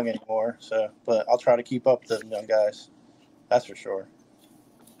not young anymore, so but I'll try to keep up with the young guys. That's for sure.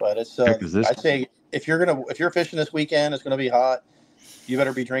 But it's I'd say if you're fishing this weekend, it's gonna be hot. You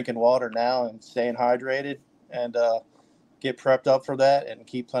better be drinking water now and staying hydrated, and get prepped up for that, and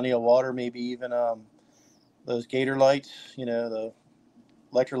keep plenty of water. Maybe even those gator lights, the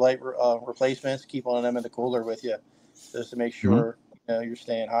electrolyte replacements. Keep one of them in the cooler with you, just to make sure you're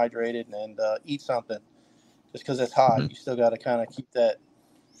staying hydrated, and eat something. Just because it's hot, you still got to kind of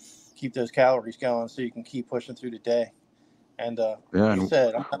keep those calories going so you can keep pushing through the day. And like you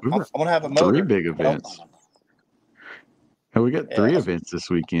said, I'm gonna have a motor. 3 big events. And we got 3 events this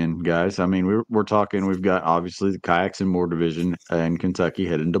weekend, guys. I mean, we're talking. We've got obviously the kayaks and more division in Kentucky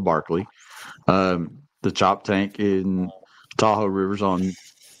heading to Barkley. The chop tank in Tahoe Rivers on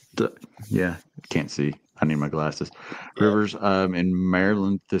can't see. I need my glasses. Yeah. Rivers in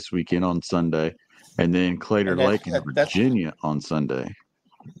Maryland this weekend on Sunday, and then Claytor Lake in Virginia on Sunday.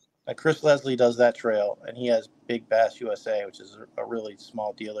 Chris Leslie does that trail, and he has Big Bass USA, which is a really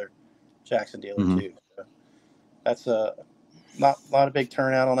small dealer, Jackson dealer too. So that's not a big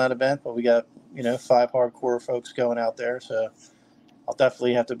turnout on that event, but we got 5 hardcore folks going out there. So I'll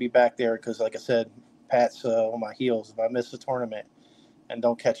definitely have to be back there because, like I said, Pat's on my heels. If I miss the tournament and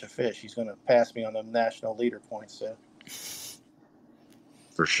don't catch a fish, he's going to pass me on the national leader points. So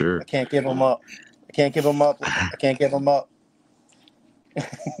for sure, I can't give him up.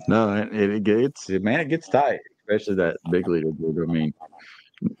 No, it gets tight, especially that big leaderboard. I mean,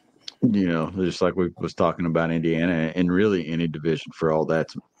 just like we was talking about Indiana, and really any division for all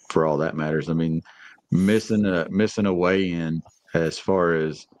that matters. I mean, missing a weigh-in as far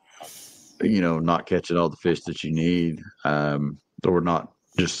as not catching all the fish that you need, or not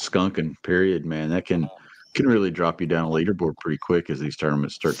just skunking. Period, man. That can really drop you down a leaderboard pretty quick as these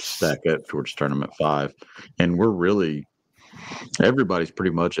tournaments start to stack up towards tournament 5, and everybody's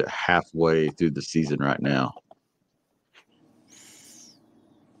pretty much at halfway through the season right now.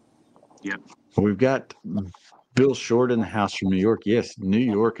 Yep. We've got Bill Short in the house from New York. Yes, New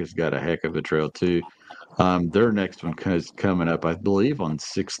York has got a heck of a trail too. Their next one is coming up, I believe, on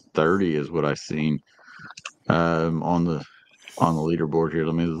 6:30 is what I've seen on the leaderboard here.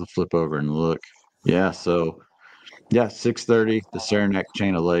 Let me flip over and look. Yeah, so 6:30, the Saranac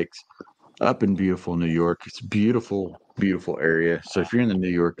Chain of Lakes up in beautiful New York. It's a beautiful, beautiful area. So if you're in the New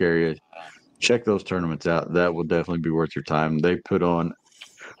York area, check those tournaments out. That will definitely be worth your time.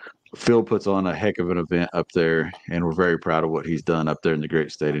 Phil puts on a heck of an event up there, and we're very proud of what he's done up there in the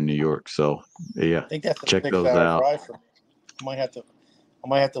great state of New York. So, yeah, I think that's a check those out. Drive for me. I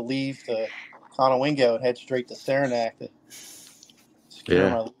might have to leave to Conowingo and head straight to Saranac to secure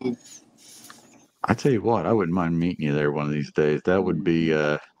my lead. I tell you what, I wouldn't mind meeting you there one of these days. That would be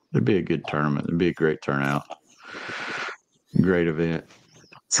it'd be a good tournament. It'd be a great turnout. Great event.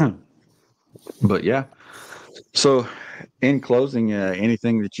 But yeah. So, in closing,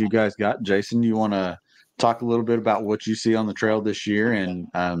 anything that you guys got? Jason, you want to talk a little bit about what you see on the trail this year and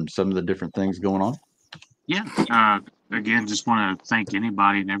some of the different things going on? Yeah. Again, just want to thank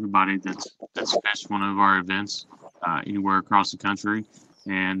anybody and everybody that's fished one of our events anywhere across the country,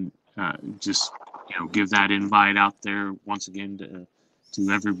 and just give that invite out there once again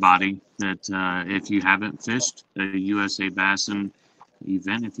to everybody that if you haven't fished a USA Bassin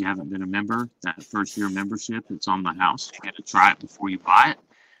event, if you haven't been a member, that first year membership, it's on the house. You get to try it before you buy it,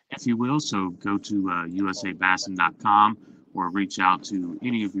 if you will. So go to usabassin.com or reach out to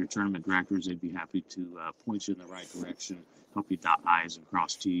any of your tournament directors. They'd be happy to point you in the right direction, help you dot I's and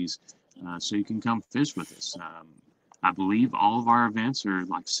cross T's, so you can come fish with us. I believe all of our events are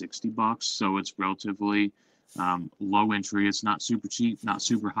like $60, so it's relatively low entry. It's not super cheap, not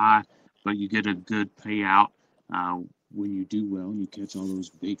super high, but you get a good payout when you do well and you catch all those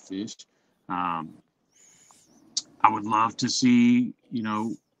big fish. I would love to see,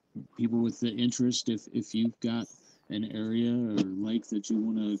 people with the interest, if you've got an area or lake that you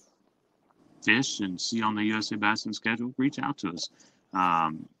want to fish and see on the USA Bassin schedule, reach out to us.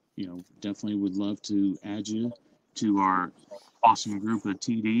 Definitely would love to add you to our awesome group of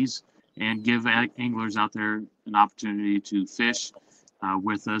TDs and give anglers out there an opportunity to fish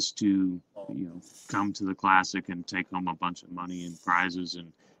with us, to come to the classic and take home a bunch of money and prizes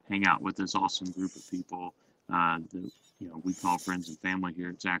and hang out with this awesome group of people that we call friends and family here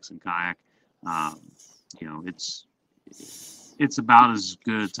at Jackson Kayak. It's about as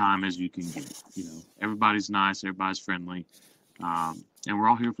good a time as you can get. Everybody's nice, everybody's friendly, and we're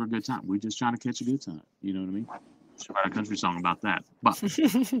all here for a good time. We're just trying to catch a good time. You know what I mean? Should write a country song about that. But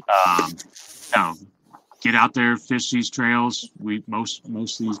get out there, fish these trails. We most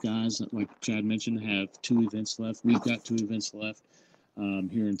of these guys, like Chad mentioned, have 2 events left. We've got 2 events left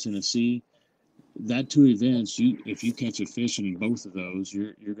here in Tennessee. That 2 events, if you catch a fish in both of those,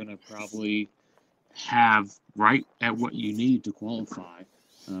 you're gonna probably have right at what you need to qualify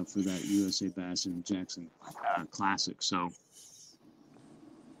for that USA Bassin Jackson Classic. So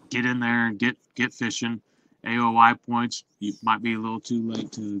get in there and get fishing. AOI points. You might be a little too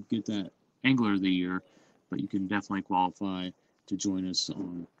late to get that Angler of the Year, but you can definitely qualify to join us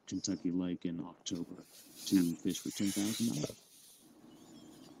on Kentucky Lake in October to fish for $10,000.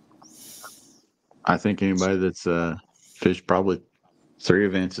 I think anybody that's fished probably 3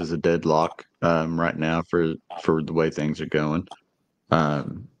 events is a deadlock right now for the way things are going. Yeah,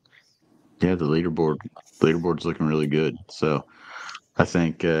 the leaderboard's looking really good. So I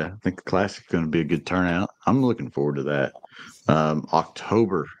think the Classic's going to be a good turnout. I'm looking forward to that.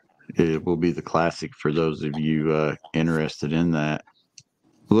 October it will be the Classic for those of you interested in that.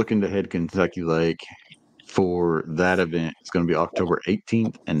 Looking to head Kentucky Lake for that event. It's going to be October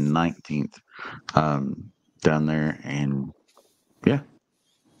 18th and 19th down there. And yeah,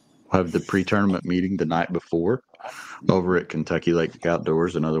 we'll have the pre-tournament meeting the night before over at Kentucky Lake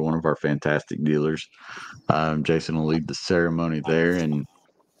Outdoors, another one of our fantastic dealers. Jason will lead the ceremony there, and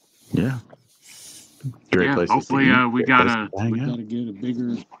yeah, great place. Hopefully, to we gotta get a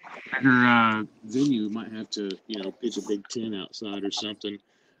bigger venue. Might have to pitch a big tent outside or something.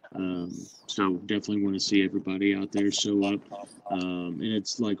 So definitely want to see everybody out there show up. And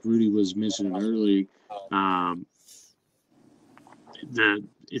it's like Rudy was mentioning early.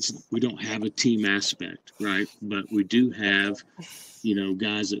 We don't have a team aspect, right? But we do have,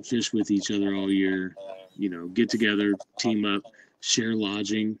 guys that fish with each other all year, get together, team up, share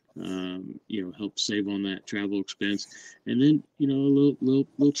lodging, help save on that travel expense. And then, a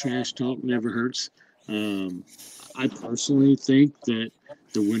little trash talk never hurts. I personally think that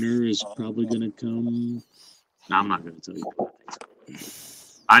the winner is probably going to come. No, I'm not going to tell you.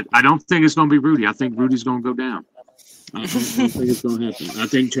 I don't think it's going to be Rudy. I think Rudy's going to go down. I don't think it's going to happen. I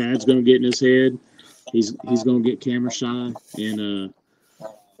think Chad's going to get in his head. He's going to get camera shy and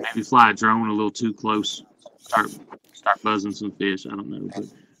maybe fly a drone a little too close. Start buzzing some fish. I don't know, but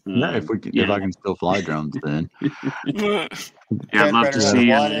if I can still fly drones, then I'd love to see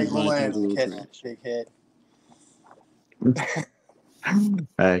wide angle lens to catch a big head.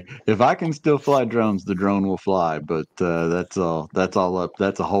 Hey, if I can still fly drones, the drone will fly. But that's all up.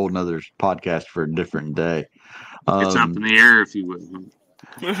 That's a whole nother podcast for a different day. It's up in the air, if you will.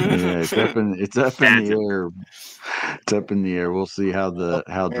 Yeah, it's up in the air. It's up in the air. We'll see how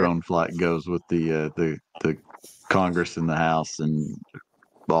drone flight goes with the Congress and the House and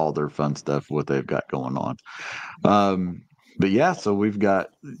all their fun stuff, what they've got going on. But yeah, so we've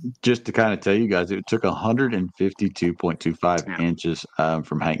got, just to kind of tell you guys, it took 152.25 inches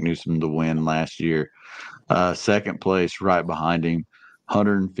from Hank Newsom to win last year. Second place right behind him,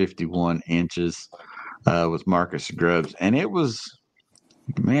 151 inches with Marcus Grubbs. And it was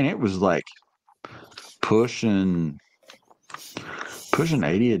like pushing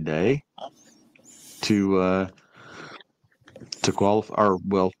 80 a day to qualify, or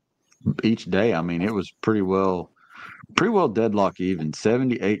well, each day. I mean, it was pretty well deadlock even.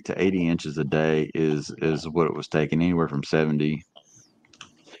 78 to 80 inches a day is what it was taking, anywhere from 70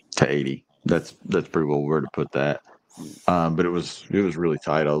 to 80. That's pretty well where to put that. But it was really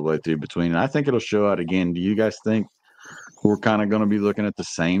tight all the way through between. And I think it'll show out again. Do you guys think we're kind of going to be looking at the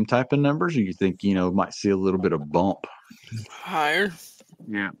same type of numbers, or you think might see a little bit of bump higher?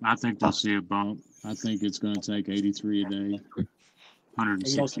 Yeah, I think they'll see a bump. I think it's going to take 83 a day,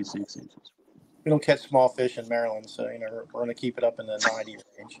 166 inches. We don't catch small fish in Maryland, so we're going to keep it up in the 90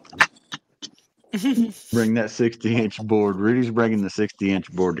 range. Bring that 60-inch board. Rudy's bringing the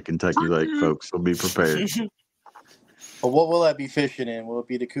 60-inch board to Kentucky Lake, folks. So be prepared. But what will I be fishing in? Will it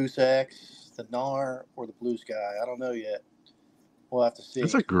be the Coosacs, the Nar, or the Blue Sky? I don't know yet. We'll have to see.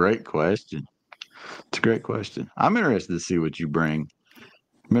 That's a great question. It's a great question. I'm interested to see what you bring.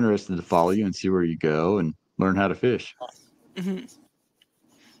 I'm interested to follow you and see where you go and learn how to fish. If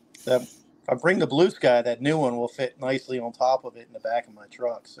I bring the Blue Sky, that new one will fit nicely on top of it in the back of my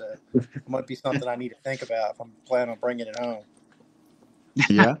truck. So it might be something I need to think about if I'm planning on bringing it home.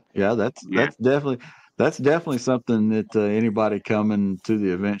 Yeah, that's definitely something that anybody coming to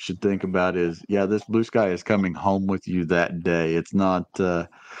the event should think about. Is this Blue Sky is coming home with you that day. It's not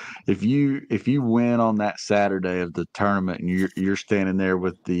if you win on that Saturday of the tournament and you're standing there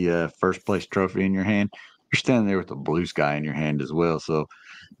with the first place trophy in your hand, you're standing there with the Blue Sky in your hand as well. So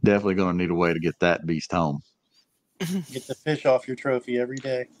definitely going to need a way to get that beast home. Get the fish off your trophy every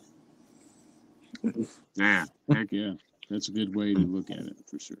day. Yeah, heck yeah. That's a good way to look at it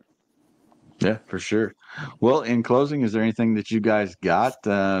for sure. Yeah, for sure. Well, in closing, is there anything that you guys got?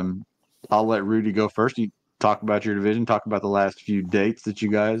 I'll let Rudy go first. You talk about your division, talk about the last few dates that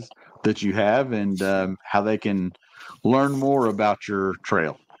you have, and how they can learn more about your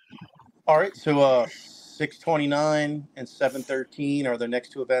trail. All right, so 629 and 713 are the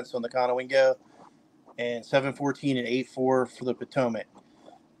next two events on the Conowingo, and 714 and 84 for the Potomac.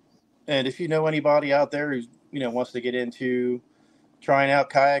 And if you know anybody out there who wants to get into trying out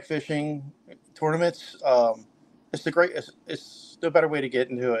kayak fishing tournaments, it's no better way to get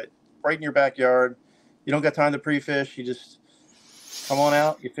into it. Right in your backyard. You don't got time to pre-fish. You just come on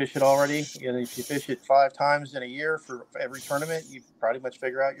out. You fish it already. And if you fish it 5 times in a year for every tournament, you pretty much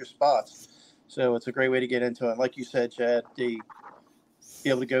figure out your spots. So it's a great way to get into it. Like you said, Chad, be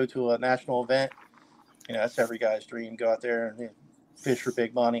able to go to a national event, that's every guy's dream. Go out there and fish for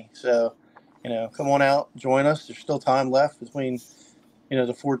big money. So, come on out, join us. There's still time left between,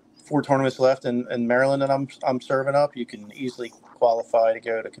 the four tournaments left in Maryland that I'm serving up. You can easily qualify to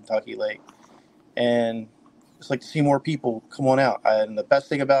go to Kentucky Lake, and just like to see more people come on out. And the best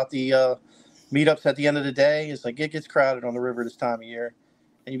thing about the meetups at the end of the day is like it gets crowded on the river this time of year,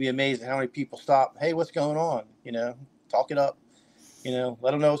 and you'd be amazed at how many people stop. Hey, what's going on? Talk it up.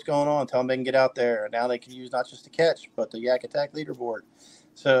 Let them know what's going on. Tell them they can get out there. And now they can use not just the catch, but the Yak Attack leaderboard.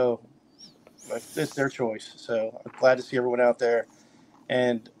 So it's their choice. So I'm glad to see everyone out there.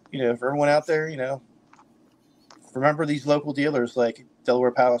 And, for everyone out there, remember these local dealers like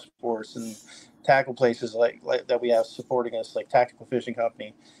Delaware Paddle Sports and tackle places like that we have supporting us, like Tactical Fishing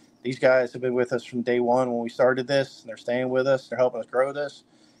Company. These guys have been with us from day one when we started this, and they're staying with us. They're helping us grow this.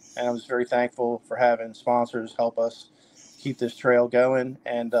 And I'm just very thankful for having sponsors help us keep this trail going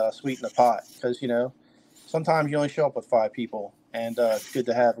and sweeten the pot, because sometimes you only show up with 5 people, and it's good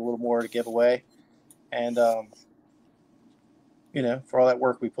to have a little more to give away, and for all that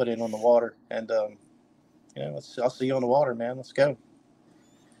work we put in on the water. And I'll see you on the water, man. Let's go.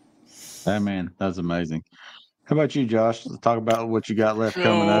 Hey, man, that's amazing. How about you, Josh? Let's talk about what you got left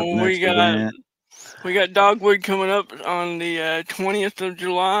coming up So next event. we got Dogwood coming up on the 20th of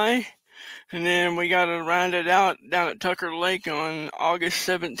July. And then we got to round it out down at Tucker Lake on August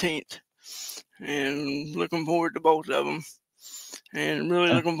 17th. And looking forward to both of them. And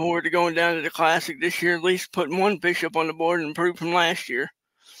really looking forward to going down to the Classic this year, at least putting one fish up on the board and improve from last year.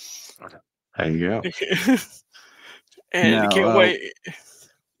 There you go. And now, can't wait.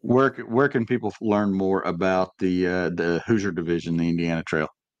 Where can people learn more about the Hoosier Division, the Indiana Trail?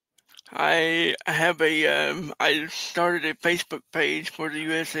 I have I started a Facebook page for the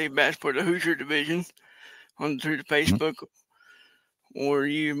USA Bass for the Hoosier Division through the Facebook, or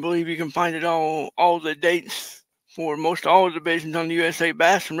you believe you can find it all the dates for most all the divisions on the USA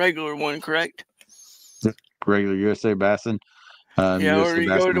Bass and regular one, correct? Regular USA Bassin. Yeah, USA or you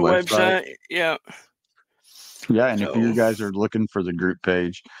Bassin go to the website. Yeah. Yeah, and if you guys are looking for the group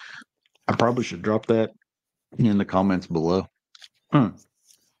page, I probably should drop that in the comments below.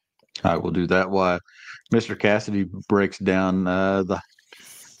 I will do that while Mr. Cassidy breaks down the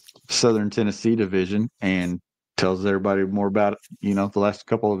Southern Tennessee division and tells everybody more about the last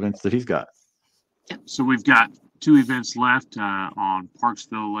couple of events that he's got. So we've got 2 events left on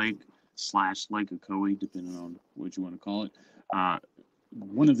Parksville Lake / Lake Ocoee, depending on what you want to call it.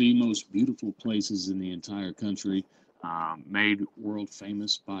 One of the most beautiful places in the entire country, made world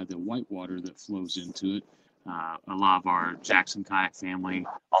famous by the whitewater that flows into it. A lot of our Jackson Kayak family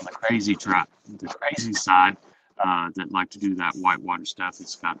on the crazy side that like to do that whitewater stuff.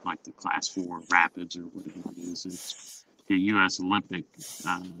 It's got like the Class 4 rapids or whatever it is. It's the U.S. Olympic,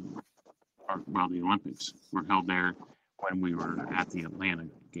 the Olympics were held there when we were at the Atlanta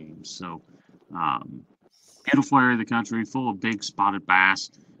Games. So beautiful area of the country, full of big spotted bass,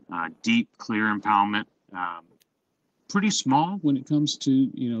 deep, clear impoundment. Pretty small when it comes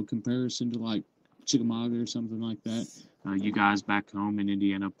to, comparison to like Chickamauga or something like that. You guys back home in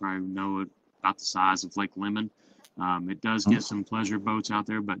Indiana probably know it about the size of Lake Lemon. It does get some pleasure boats out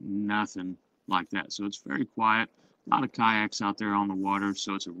there, but nothing like that. So it's very quiet. A lot of kayaks out there on the water,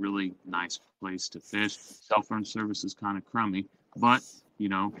 so it's a really nice place to fish. Cell phone service is kind of crummy, but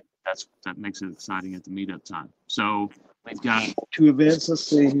that makes it exciting at the meetup time. So we've got 2 events. Let's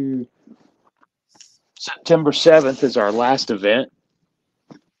see here. September 7th is our last event,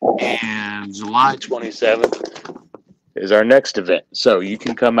 and July 27th is our next event. So you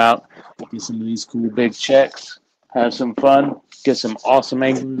can come out, get some of these cool big checks, have some fun, get some awesome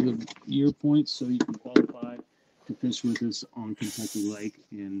Angler of the Year points, so you can qualify to fish with us on Kentucky Lake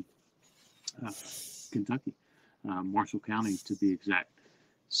in Kentucky, Marshall County to be exact.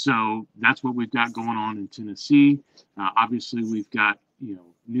 So that's what we've got going on in Tennessee. Obviously, we've got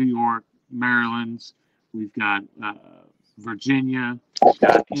New York, Maryland, we've got Virginia, we've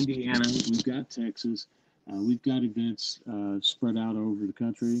got Indiana, we've got Texas. We've got events spread out over the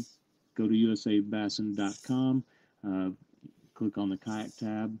country. Go to usabassin.com, click on the kayak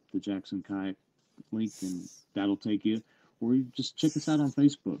tab, the Jackson Kayak link, and that'll take you. Or you just check us out on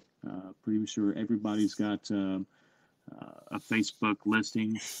Facebook. Pretty sure everybody's got a Facebook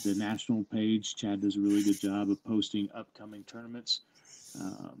listing. The national page, Chad does a really good job of posting upcoming tournaments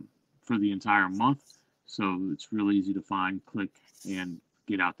for the entire month. So it's really easy to find, click, and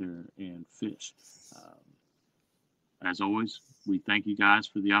get out there and fish. As always, we thank you guys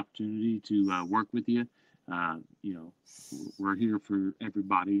for the opportunity to work with you. We're here for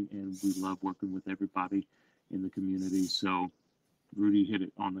everybody, and we love working with everybody in the community. So Rudy hit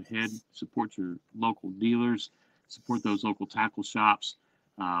it on the head. Support your local dealers. Support those local tackle shops.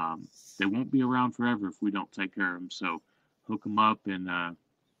 They won't be around forever if we don't take care of them. So hook them up and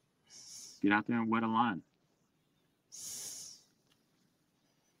get out there and wet a line.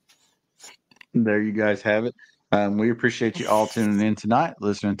 There you guys have it. We appreciate you all tuning in tonight,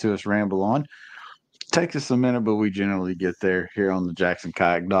 listening to us ramble on. Takes us a minute, but we generally get there here on the Jackson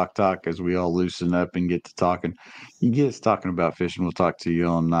Kayak Dock Talk as we all loosen up and get to talking. You get us talking about fishing, we'll talk to you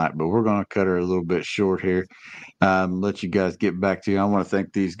all night, but we're going to cut her a little bit short here. Let you guys get back to you. I want to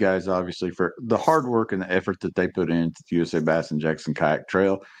thank these guys, obviously, for the hard work and the effort that they put into the USA Bassin Jackson Kayak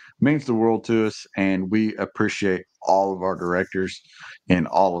Trail. It means the world to us, and we appreciate all of our directors in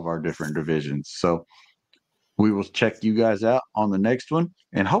all of our different divisions. So we will check you guys out on the next one,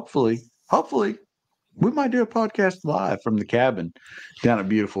 and hopefully, we might do a podcast live from the cabin down at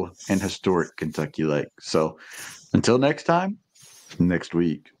beautiful and historic Kentucky Lake. So until next time, next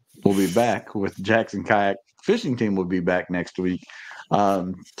week, we'll be back with Jackson Kayak Fishing Team. Will be back next week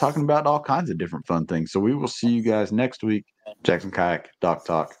talking about all kinds of different fun things. So we will see you guys next week. Jackson Kayak Dock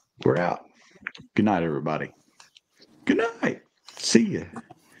Talk. We're out. Good night, everybody. Good night. See ya.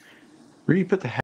 Where do you put the